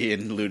everybody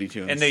in Looney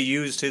Tunes. And they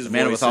used his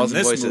voice in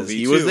this voices. Movie,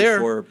 he was there.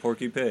 For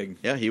Porky Pig.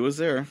 Yeah, he was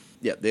there.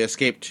 Yeah, they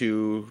escaped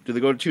to... Did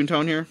they go to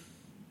Toontown here?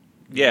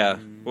 Yeah.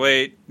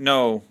 Wait,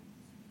 no.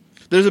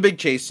 There's a big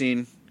chase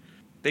scene.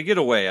 They get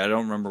away. I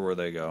don't remember where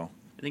they go.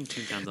 I think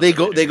Toontown's they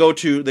go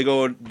to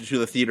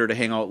the theater to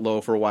hang out low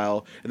for a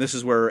while, and this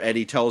is where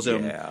Eddie tells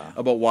him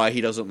about why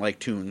he doesn't like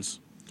tunes,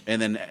 and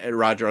then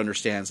Roger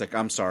understands,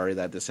 I'm sorry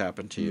that this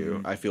happened to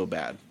you. I feel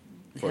bad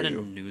for had you.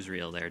 A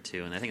newsreel there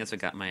too, and I think that's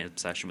what got my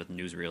obsession with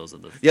newsreels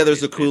of the. Yeah,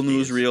 there's a cool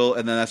newsreel,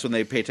 and then that's when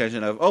they pay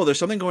attention of there's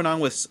something going on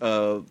with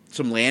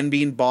some land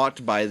being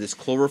bought by this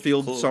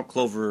Cloverfield,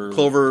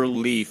 clover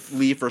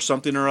leaf or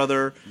something or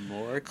other.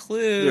 More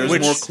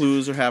clues. More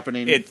clues are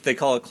happening. They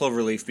call it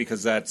Cloverleaf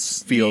because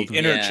that's the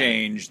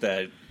interchange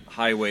that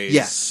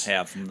highways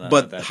have from the.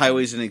 But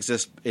highways didn't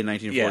exist in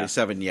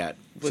 1947 yet,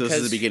 so this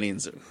is the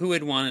beginnings. Who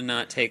would want to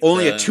not take?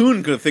 Only a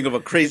tune could think of a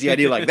crazy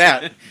idea like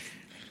that.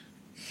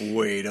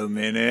 Wait a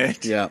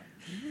minute. Yeah.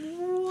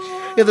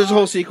 Yeah, there's a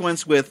whole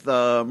sequence with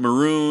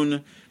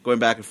Maroon going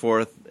back and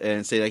forth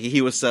and say like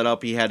he was set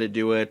up, he had to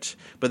do it,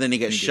 but then he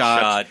gets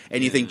shot,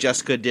 and you think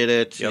Jessica did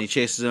it, and he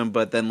chases him,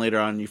 but then later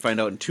on you find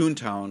out in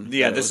Toontown.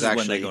 Yeah, this is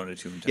when they go to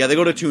Toontown. Yeah, they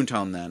go to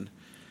Toontown then.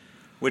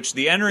 Which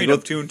the entering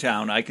of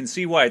Toontown, I can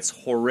see why it's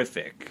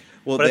horrific,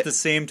 but at the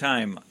same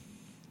time,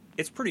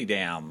 it's pretty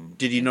damn.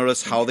 Did you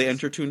notice how they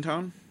enter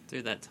Toontown?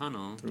 Through that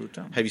tunnel.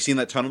 Have you seen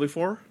that tunnel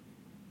before?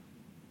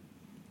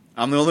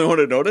 I'm the only one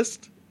who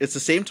noticed. It's the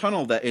same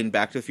tunnel that in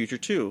Back to the Future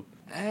 2.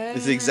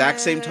 It's the exact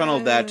same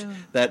tunnel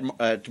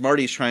that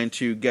Marty's trying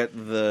to get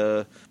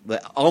the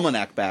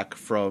almanac back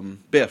from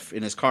Biff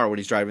in his car when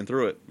he's driving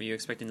through it. Were you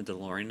expecting the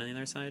DeLorean on the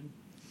other side?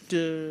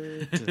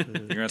 You're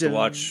going to have to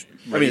watch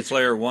Ready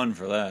Player One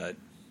for that.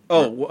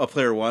 Oh, a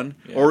Player One?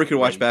 Yeah, or we could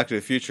watch Back to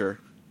the Future.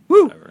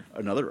 Woo! Whatever.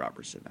 Another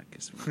Robertson, I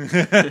guess.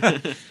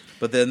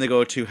 But then they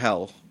go to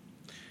hell.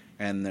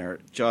 And they're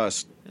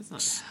just... It's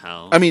not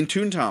hell. I mean,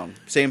 Toontown.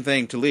 Same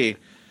thing to Lee.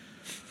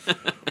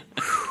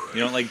 You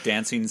don't like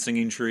dancing,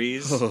 singing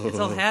trees? It's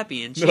all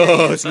happy and cheery.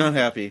 No, it's not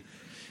happy.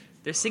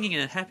 They're singing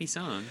a happy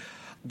song.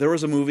 There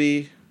was a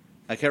movie,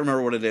 I can't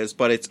remember what it is,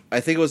 but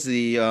I think it was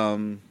the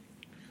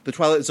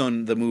Twilight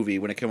Zone, the movie,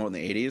 when it came out in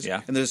the 80s.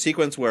 Yeah. And there's a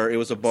sequence where it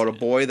was about a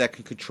boy that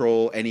could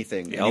control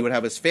anything. Yep. And he would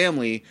have his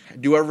family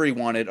do whatever he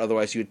wanted,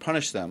 otherwise he would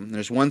punish them. And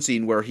there's one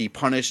scene where he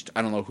punished,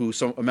 I don't know who,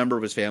 a member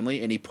of his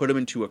family, and he put him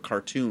into a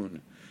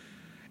cartoon.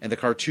 And the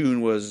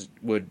cartoon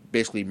would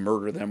basically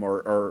murder them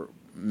or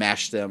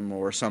mash them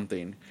or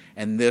something.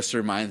 And this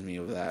reminds me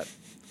of that.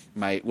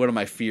 One of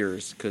my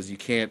fears, because you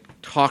can't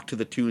talk to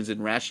the tunes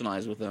and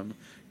rationalize with them,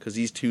 because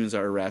these tunes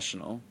are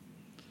irrational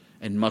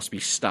and must be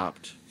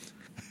stopped.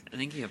 I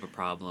think you have a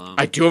problem.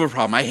 I do have a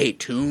problem. I hate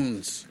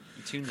tunes.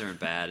 Tunes aren't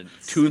bad.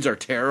 Tunes are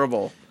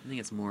terrible. I think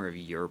it's more of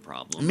your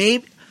problem.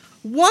 Maybe.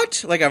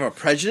 What? Like I have a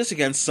prejudice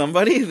against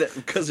somebody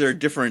because they're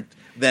different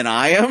than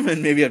I am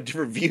and maybe have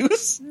different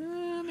views?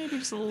 Maybe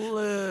just a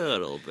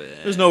little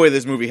bit. There's no way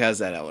this movie has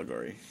that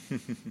allegory.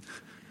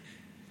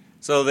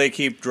 So they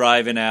keep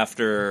driving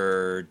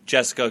after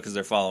Jessica because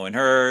they're following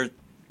her.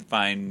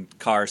 Find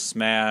car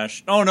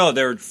smashed. Oh, no,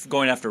 they're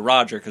going after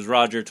Roger because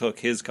Roger took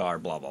his car,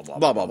 blah, blah, blah.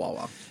 Blah, blah, blah,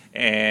 blah.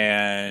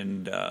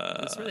 And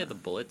that's where they have the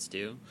bullets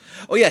too.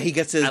 Oh yeah, he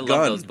gets his gun. I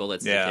love those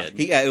bullets. Yeah, as a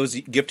kid. It was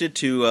gifted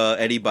to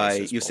Eddie by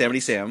Racist Yosemite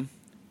bullets. Sam.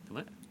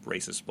 What?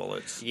 Racist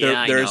bullets.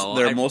 Yeah,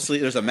 They're mostly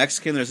there's a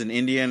Mexican, there's an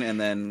Indian, and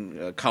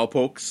then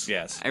cowpokes.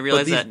 Yes, I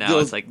realize that now.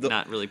 It's like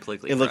not really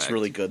politically. It looks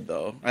really good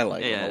though. I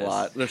like them a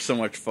lot. They're so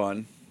much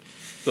fun.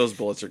 Those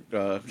bullets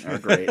are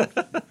great.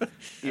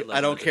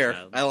 I don't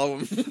care. I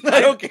love them.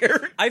 I don't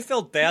care. I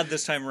felt bad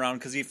this time around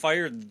because he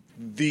fired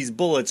these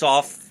bullets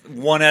off,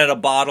 one at a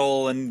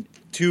bottle and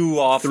two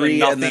off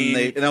three, and nothing.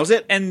 And that was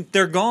it. And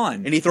they're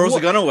gone. And he throws the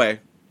gun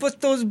away.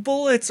 But those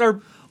bullets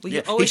are...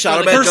 He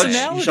shot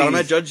him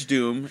at Judge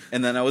Doom,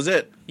 and then that was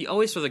it. You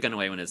always throw the gun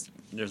away when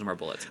there's more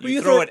bullets. You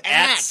throw it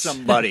at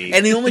somebody.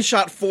 And he only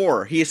shot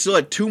 4. He still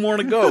had 2 more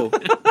to go.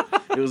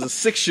 It was a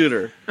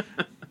 6-shooter.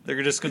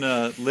 They're just going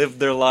to live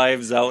their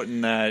lives out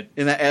in that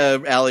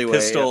alleyway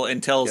pistol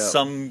until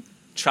some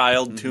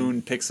child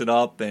Toon picks it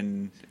up.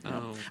 And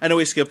I know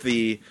we skipped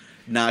the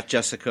not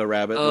Jessica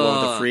Rabbit, the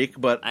one with the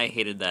freak, but I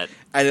hated that.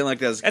 I didn't like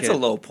that as a kid. That's a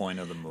low point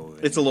of the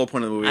movie. It's a low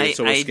point of the movie,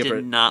 so we'll skip it. I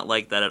did not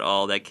like that at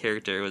all. That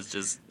character was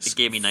just... It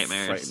gave me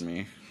nightmares. Frightened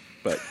me.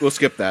 But we'll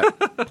skip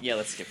that. Yeah,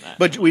 let's skip that.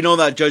 But we know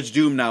that Judge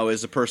Doom now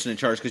is the person in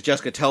charge because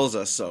Jessica tells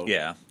us so.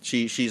 Yeah.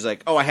 She's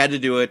like, I had to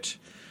do it.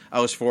 I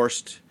was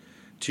forced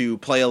to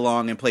play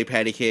along and play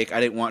patty cake. I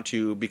didn't want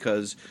to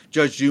because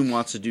Judge Doom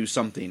wants to do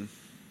something.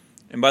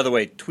 And by the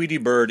way, Tweety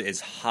Bird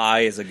is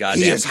high as a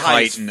goddamn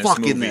kite in this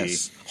movie.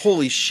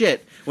 Holy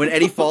shit. When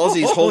Eddie falls,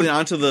 he's holding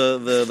onto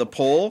the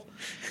pole,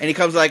 and he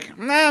comes like,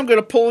 I'm going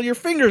to pull your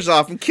fingers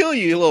off and kill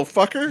you, you little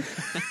fucker.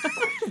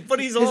 But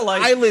he's all his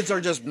eyelids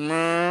are just...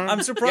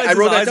 I'm surprised I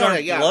wrote his eyes that down.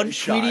 aren't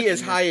bloodshot. Tweety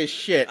is high as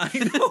shit. I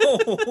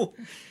know.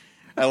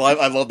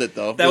 I loved it,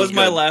 though. That was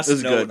my last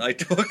note good. I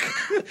took.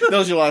 That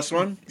was your last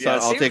one? So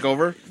I'll take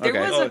over? There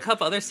was a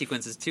couple other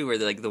sequences, too, where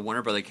the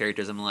Warner Brother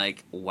characters, I'm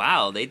like,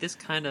 wow, they just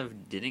kind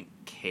of didn't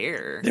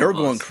care. They were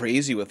going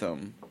crazy with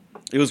them.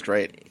 It was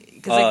great.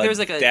 Because there was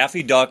a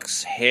Daffy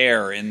Duck's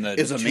hair in the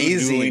two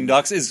dueling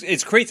ducks.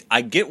 It's crazy. I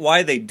get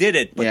why they did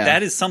it, but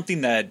that is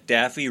something that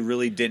Daffy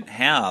really didn't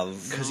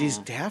have. Because he's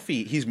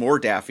Daffy. He's more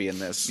Daffy in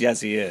this.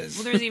 Yes, he is.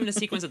 Well, there's even a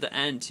sequence at the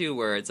end, too,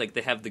 where it's like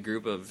they have the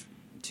group of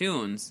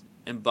Toons,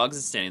 and Bugs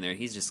is standing there.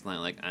 He's just kind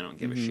of like, I don't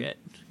give a shit.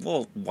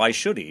 Well, why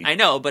should he? I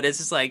know, but it's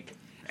just like,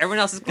 everyone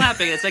else is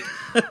clapping, and it's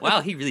like, wow,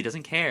 he really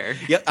doesn't care.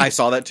 Yep, I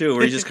saw that, too,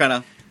 where he just kind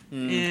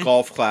of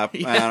golf clap.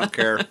 I don't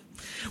care.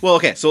 Well,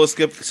 okay, so let's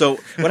skip. So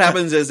what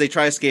happens is they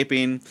try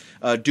escaping.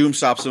 Doom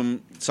stops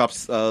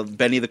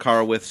Benny the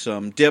car with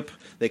some dip.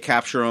 They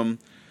capture him.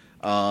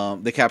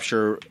 They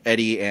capture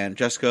Eddie and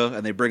Jessica,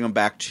 and they bring them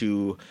back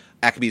to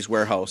Acme's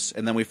warehouse.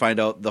 And then we find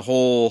out the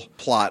whole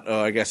plot,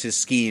 I guess his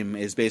scheme,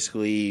 is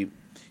basically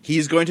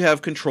he's going to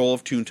have control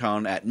of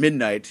Toontown at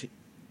midnight,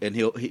 and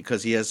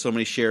because he has so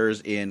many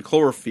shares in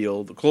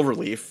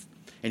Cloverleaf,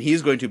 and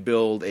he's going to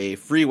build a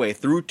freeway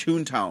through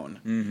Toontown,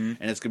 and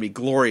it's going to be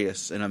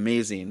glorious and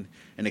amazing,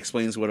 and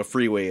explains what a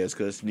freeway is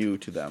because it's new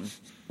to them.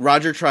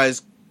 Roger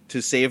tries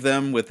to save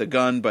them with a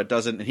gun, but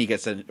doesn't, and he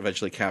gets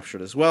eventually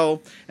captured as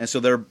well. And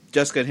so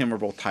Jessica and him are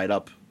both tied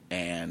up,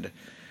 and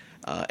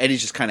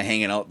Eddie's just kind of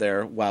hanging out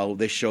there while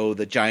they show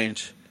the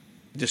giant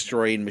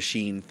destroying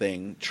machine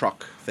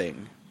truck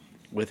thing.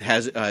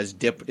 Has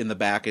dip in the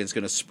back, and it's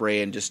going to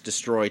spray and just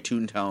destroy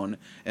Toontown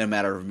in a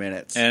matter of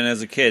minutes. And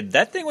as a kid,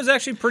 that thing was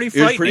actually pretty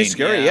frightening. It was pretty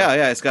scary,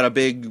 yeah. It's got a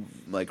big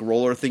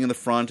roller thing in the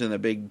front and a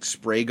big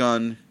spray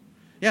gun.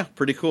 Yeah,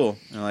 pretty cool.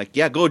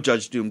 And go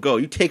Judge Doom, go.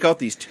 You take out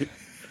these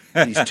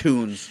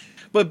tunes.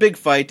 But big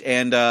fight,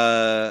 and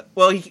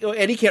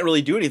Eddie can't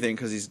really do anything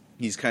because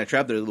he's kind of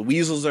trapped there. The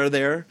weasels are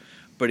there,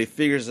 but he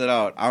figures it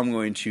out. I'm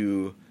going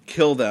to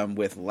kill them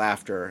with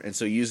laughter, and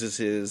so he uses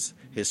his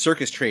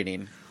circus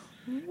training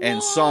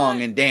and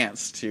song and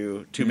dance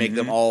to make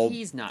them all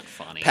He's not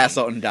funny. Pass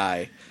out and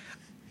die.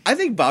 I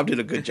think Bob did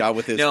a good job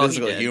with his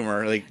physical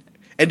humor,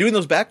 and doing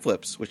those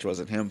backflips, which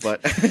wasn't him,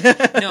 but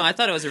no, I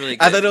thought it was a really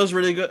good. I thought it was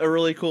really good, a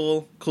really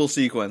cool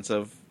sequence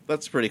of.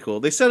 That's pretty cool.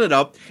 They set it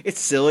up. It's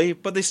silly,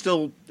 but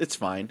it's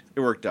fine. It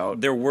worked out.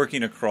 They're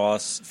working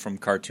across from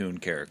cartoon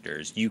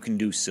characters. You can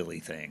do silly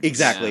things.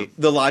 Exactly. Yeah.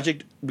 The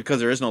logic, because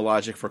there is no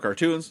logic for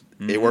cartoons,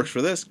 it works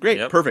for this. Great.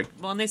 Yep. Perfect.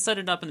 Well, and they set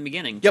it up in the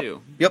beginning,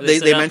 too. Yep,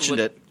 they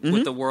mentioned it.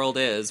 What the world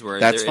is, where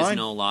there is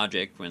no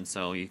logic, and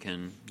so you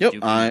can do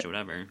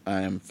whatever.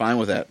 I am fine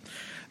with that.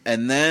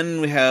 And then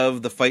we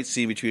have the fight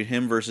scene between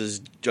him versus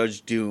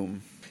Judge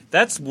Doom.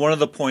 That's one of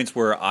the points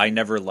where I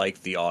never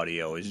liked the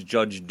audio, is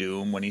Judge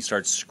Doom when he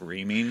starts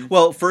screaming.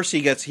 Well, first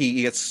he gets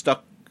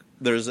stuck.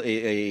 There's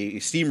a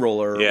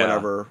steamroller or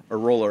whatever, a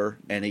roller,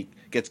 and he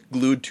gets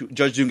glued to.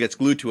 Judge Doom gets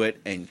glued to it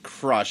and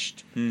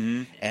crushed.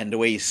 Mm-hmm. And the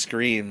way he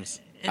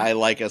screams, I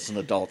like as an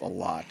adult a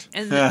lot.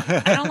 And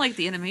I don't like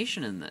the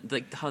animation in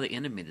that, how they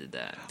animated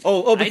that.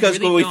 Because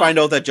we find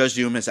out that Judge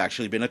Doom has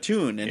actually been a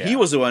Toon, and he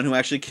was the one who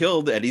actually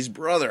killed Eddie's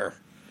brother.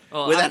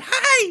 With that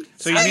hi!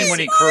 So you mean when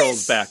he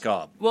curls back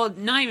up? Well,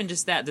 not even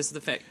just that. This is the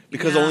fact.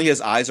 Because only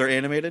his eyes are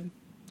animated?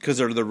 Because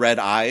they're the red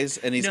eyes?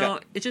 And it's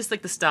just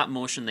the stop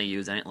motion they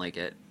use. I didn't like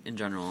it, in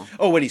general.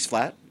 Oh, when he's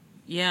flat?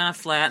 Yeah,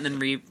 flat,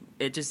 and then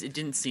it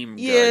didn't seem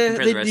good.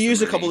 Yeah, they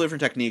use a couple different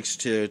techniques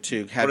to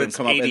have him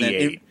come up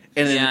and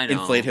then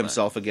inflate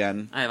himself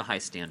again. I have a high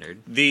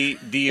standard.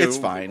 It's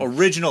fine.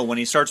 Original, when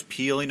he starts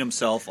peeling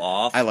himself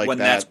off, I like when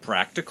that's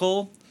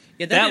practical...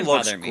 Yeah, that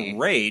looks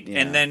great,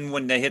 and then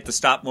when they hit the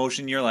stop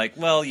motion, you're like,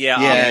 well,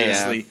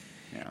 obviously.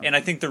 Yeah. And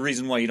I think the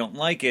reason why you don't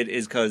like it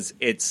is because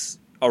it's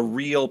a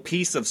real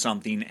piece of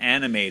something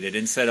animated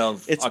instead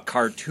of a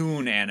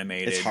cartoon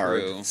animated. It's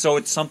hard. So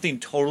it's something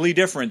totally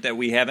different that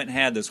we haven't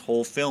had this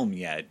whole film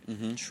yet.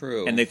 Mm-hmm.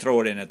 True. And they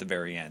throw it in at the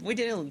very end. We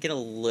did get a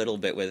little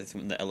bit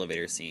with the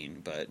elevator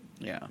scene, but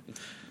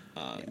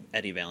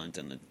Eddie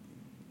Valentin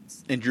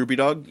and Droopy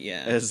Dog,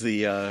 as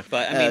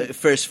the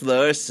first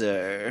floor,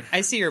 sir. I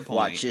see your point.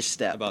 Watch your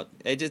step. About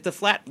the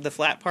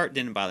flat part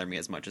didn't bother me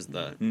as much as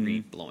the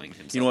blowing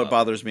himself. You know what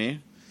bothers me?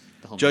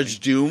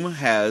 Judge Doom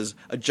has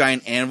a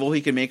giant anvil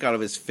he can make out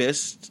of his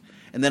fist,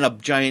 and then a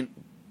giant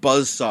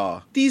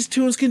buzzsaw. These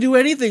Toons can do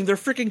anything. They're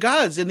freaking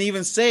gods, and they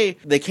even say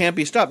they can't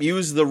be stopped.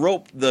 Use the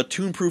rope, the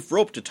Toon-proof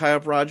rope, to tie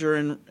up Roger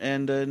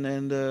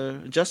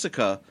and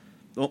Jessica.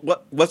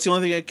 What's the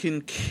only thing that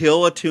can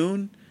kill a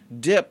Toon?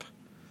 Dip.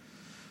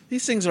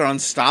 These things are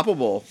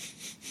unstoppable.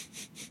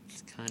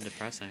 It's kind of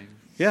depressing.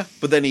 Yeah,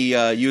 but then he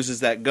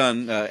uses that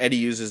gun. Eddie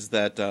uses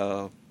that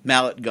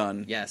mallet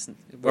gun. Yes,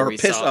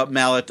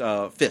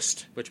 mallet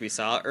fist, which we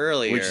saw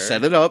earlier. Which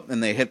set it up,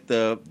 and they hit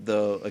the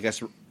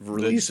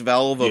release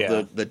valve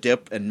of the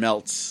dip and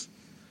melts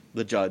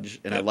the judge.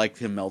 And I liked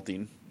him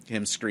melting,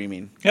 him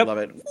screaming. Yep. Love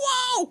it.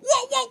 Whoa,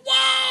 whoa, whoa,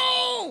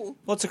 whoa!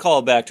 Well, it's a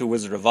callback to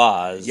Wizard of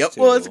Oz. Yep.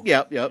 Too. Well,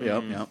 yep.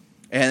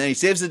 And then he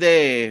saves the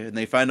day, and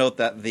they find out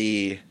that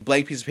the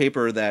blank piece of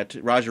paper that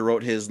Roger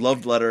wrote his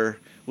love letter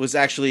was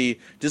actually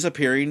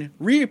disappearing,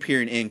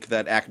 reappearing ink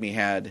that Acme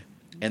had,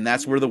 and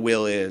that's where the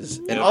will is.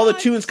 And all the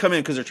Toons come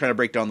in because they're trying to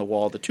break down the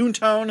wall of the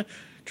Toontown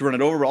to run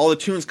it over, but all the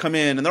Toons come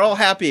in, and they're all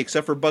happy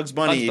except for Bugs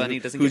Bunny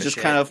who's just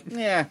kind of,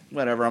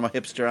 whatever, I'm a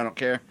hipster, I don't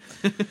care.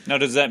 Now,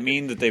 does that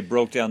mean that they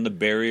broke down the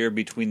barrier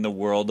between the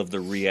world of the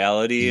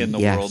reality and the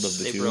world of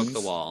the Toons? They broke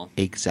the wall.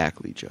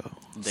 Exactly, Joe.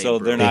 They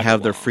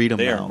have their freedom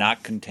now. They are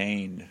not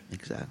contained.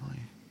 Exactly.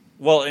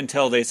 Well,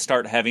 until they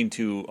start having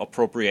to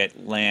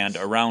appropriate land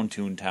around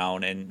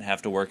Toontown and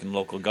have to work in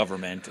local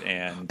government.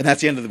 And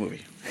that's the end of the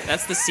movie.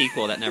 That's the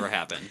sequel that never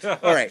happened.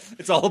 All right.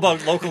 It's all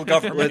about local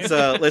government.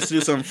 Let's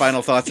do some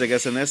final thoughts, I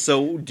guess, in this.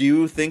 So do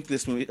you think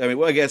this movie...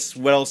 I guess,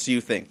 what else do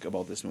you think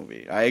about this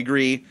movie? I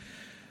agree.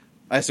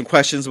 I have some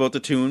questions about the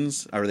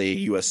Toons. Are they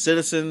U.S.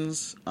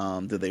 citizens?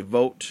 Did they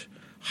vote?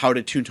 How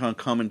did Toontown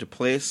come into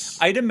place?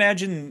 I'd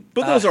imagine...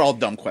 But those are all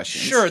dumb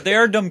questions. Sure, they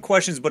are dumb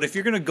questions, but if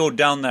you're going to go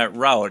down that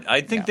route,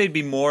 I think they'd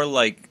be more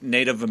like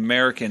Native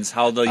Americans,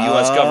 how the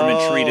U.S.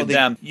 government treated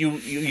them.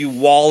 You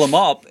wall them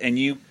up, and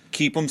you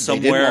keep them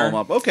somewhere. They did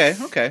wall them up.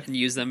 Okay. And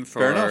use them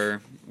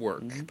for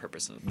work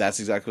purposes. That's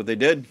exactly what they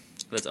did.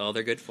 That's all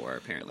they're good for,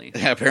 apparently.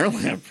 Yeah,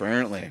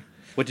 apparently.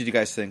 What did you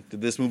guys think?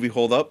 Did this movie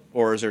hold up,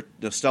 or is there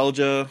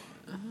nostalgia?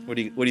 What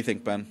do you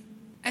think, Ben?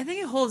 I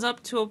think it holds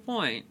up to a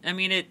point. I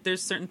mean,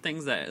 there's certain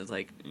things that is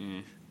like,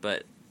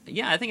 but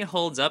yeah, I think it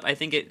holds up. I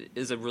think it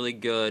is a really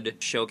good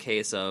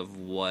showcase of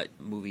what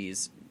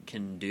movies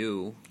can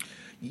do.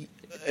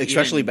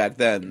 Especially back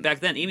then.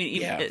 Even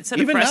it set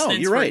a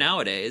precedence for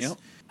nowadays. Yep.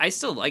 I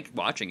still like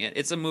watching it.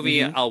 It's a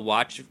movie I'll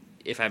watch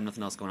if I have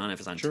nothing else going on, if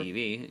it's on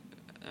TV.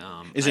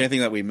 Is there anything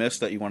that we missed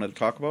that you wanted to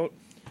talk about?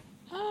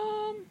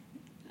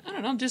 I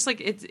don't know. Just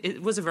like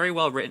it was a very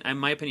well written. In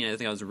my opinion, I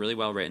think it was really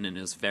well written and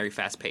it was very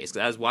fast paced.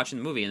 Because I was watching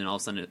the movie and then all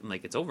of a sudden,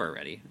 it's over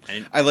already.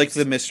 I liked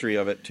the mystery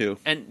of it too.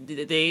 And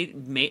the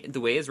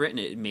way it's written,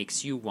 it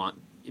makes you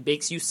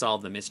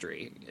solve the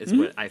mystery. Is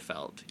what I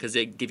felt, because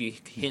they give you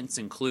hints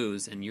and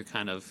clues, and you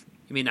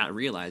may not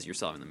realize you're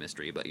solving the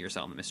mystery, but you're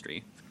solving the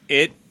mystery.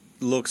 It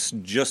looks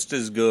just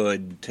as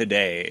good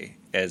today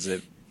as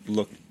it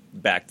looked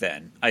back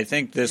then. I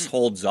think this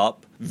holds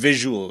up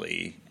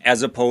visually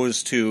as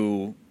opposed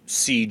to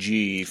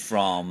CG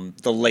from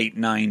the late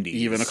 90s.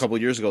 Even a couple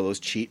of years ago, those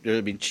cheap. I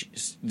mean,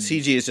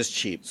 CG is just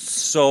cheap.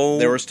 So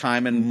there was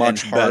time and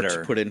much heart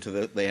better put into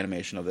the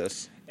animation of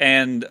this.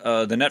 And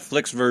the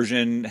Netflix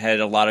version had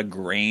a lot of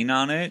grain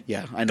on it.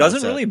 Yeah, I know.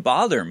 Doesn't really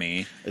bother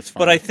me. It's fine.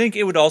 But I think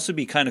it would also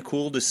be kind of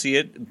cool to see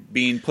it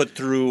being put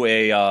through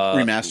a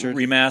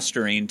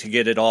remastering to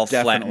get it all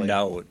flattened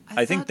out.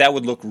 I think that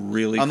would look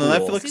really cool. On the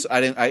Netflix,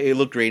 it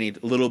looked grainy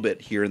a little bit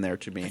here and there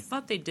to me. I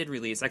thought they did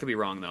release. I could be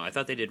wrong though. I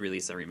thought they did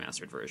release a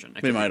remastered version.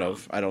 They might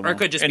have. I don't know. Or it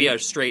could just be a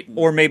straight.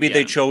 Or maybe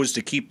they chose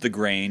to keep the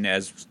grain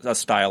as a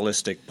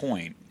stylistic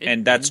point,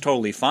 and that's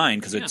totally fine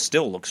because it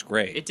still looks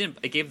great.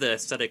 It gave the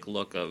aesthetic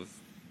look of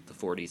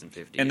 40s and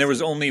 50s. And there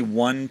was only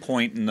one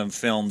point in the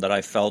film that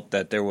I felt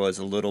that there was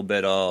a little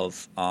bit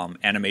of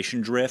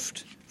animation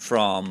drift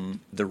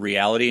from the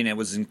reality, and it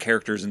was in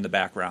characters in the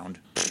background.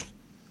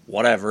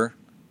 Whatever.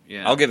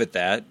 Yeah. I'll give it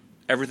that.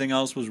 Everything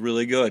else was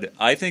really good.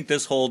 I think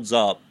this holds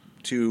up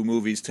to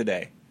movies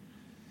today.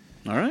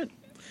 All right.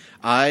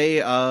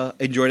 I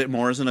enjoyed it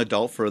more as an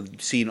adult for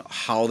seeing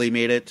how they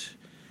made it,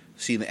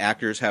 seeing the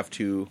actors have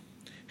to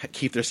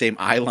keep their same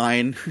eye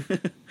line,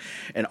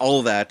 and all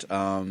of that.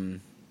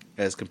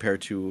 As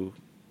compared to,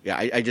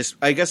 I guess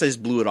I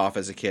just blew it off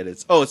as a kid.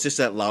 It's just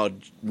that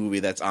loud movie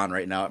that's on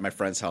right now at my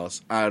friend's house.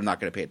 I'm not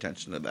going to pay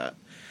attention to that.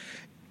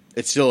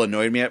 It still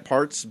annoyed me at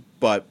parts,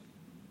 but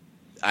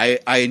I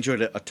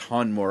enjoyed it a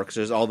ton more because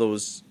there's all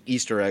those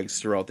Easter eggs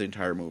throughout the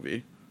entire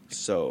movie.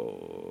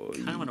 So I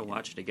kind of want to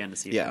watch it again to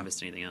see if I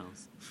missed anything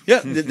else.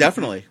 Yeah,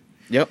 definitely.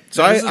 Yep.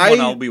 So this is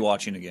one I'll be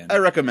watching again. I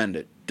recommend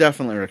it.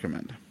 Definitely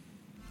recommend.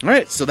 All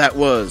right, so that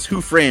was Who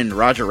Framed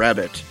Roger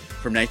Rabbit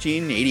from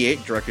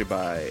 1988, directed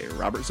by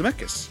Robert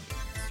Zemeckis.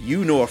 If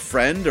you know a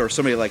friend or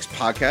somebody that likes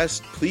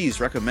podcasts,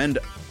 please recommend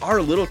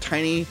our little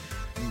tiny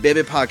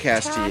baby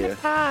podcast to you.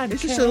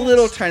 It's just a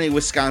little tiny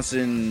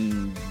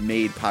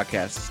Wisconsin-made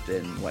podcast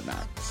and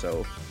whatnot.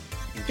 So,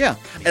 yeah.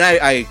 And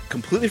I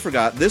completely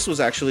forgot, this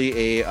was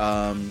actually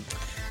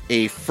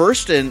a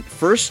first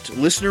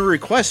listener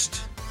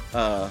request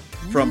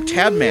from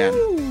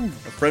Tabman, a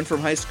friend from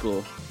high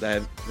school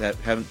that I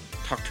haven't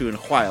talked to in a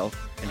while,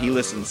 and he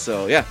listens.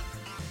 So, yeah.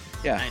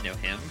 Yeah, I know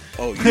him.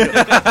 Oh, you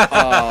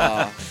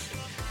know.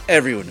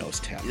 Everyone knows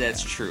Tabman.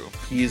 That's true.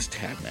 He's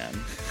Tabman.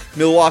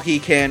 Milwaukee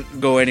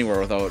can't go anywhere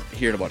without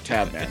hearing about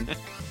Tabman.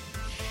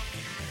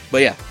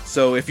 But yeah,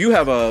 so if you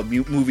have a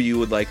movie you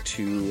would like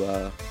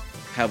to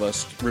have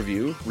us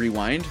review,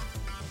 rewind,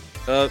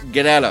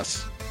 get at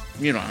us.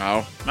 You know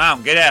how.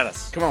 Mom, get at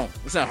us. Come on,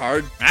 it's not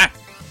hard.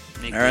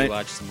 Make me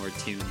watch some more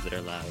tunes that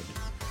are loud.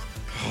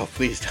 Oh,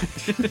 please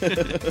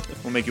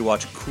don't. We'll make you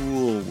watch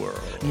Cool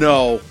World.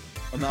 No.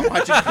 I'm not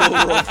watching Cool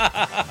World.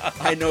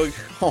 I know.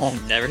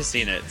 Oh, never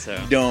seen it, so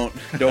don't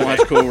watch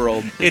Cool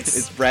World.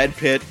 It's Brad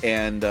Pitt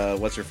and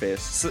what's her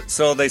face.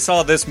 So they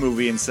saw this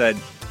movie and said,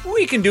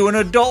 "We can do an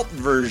adult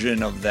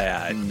version of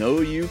that." No,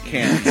 you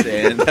can't.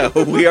 And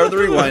we are the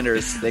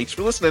Rewinders. Thanks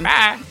for listening.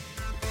 Bye.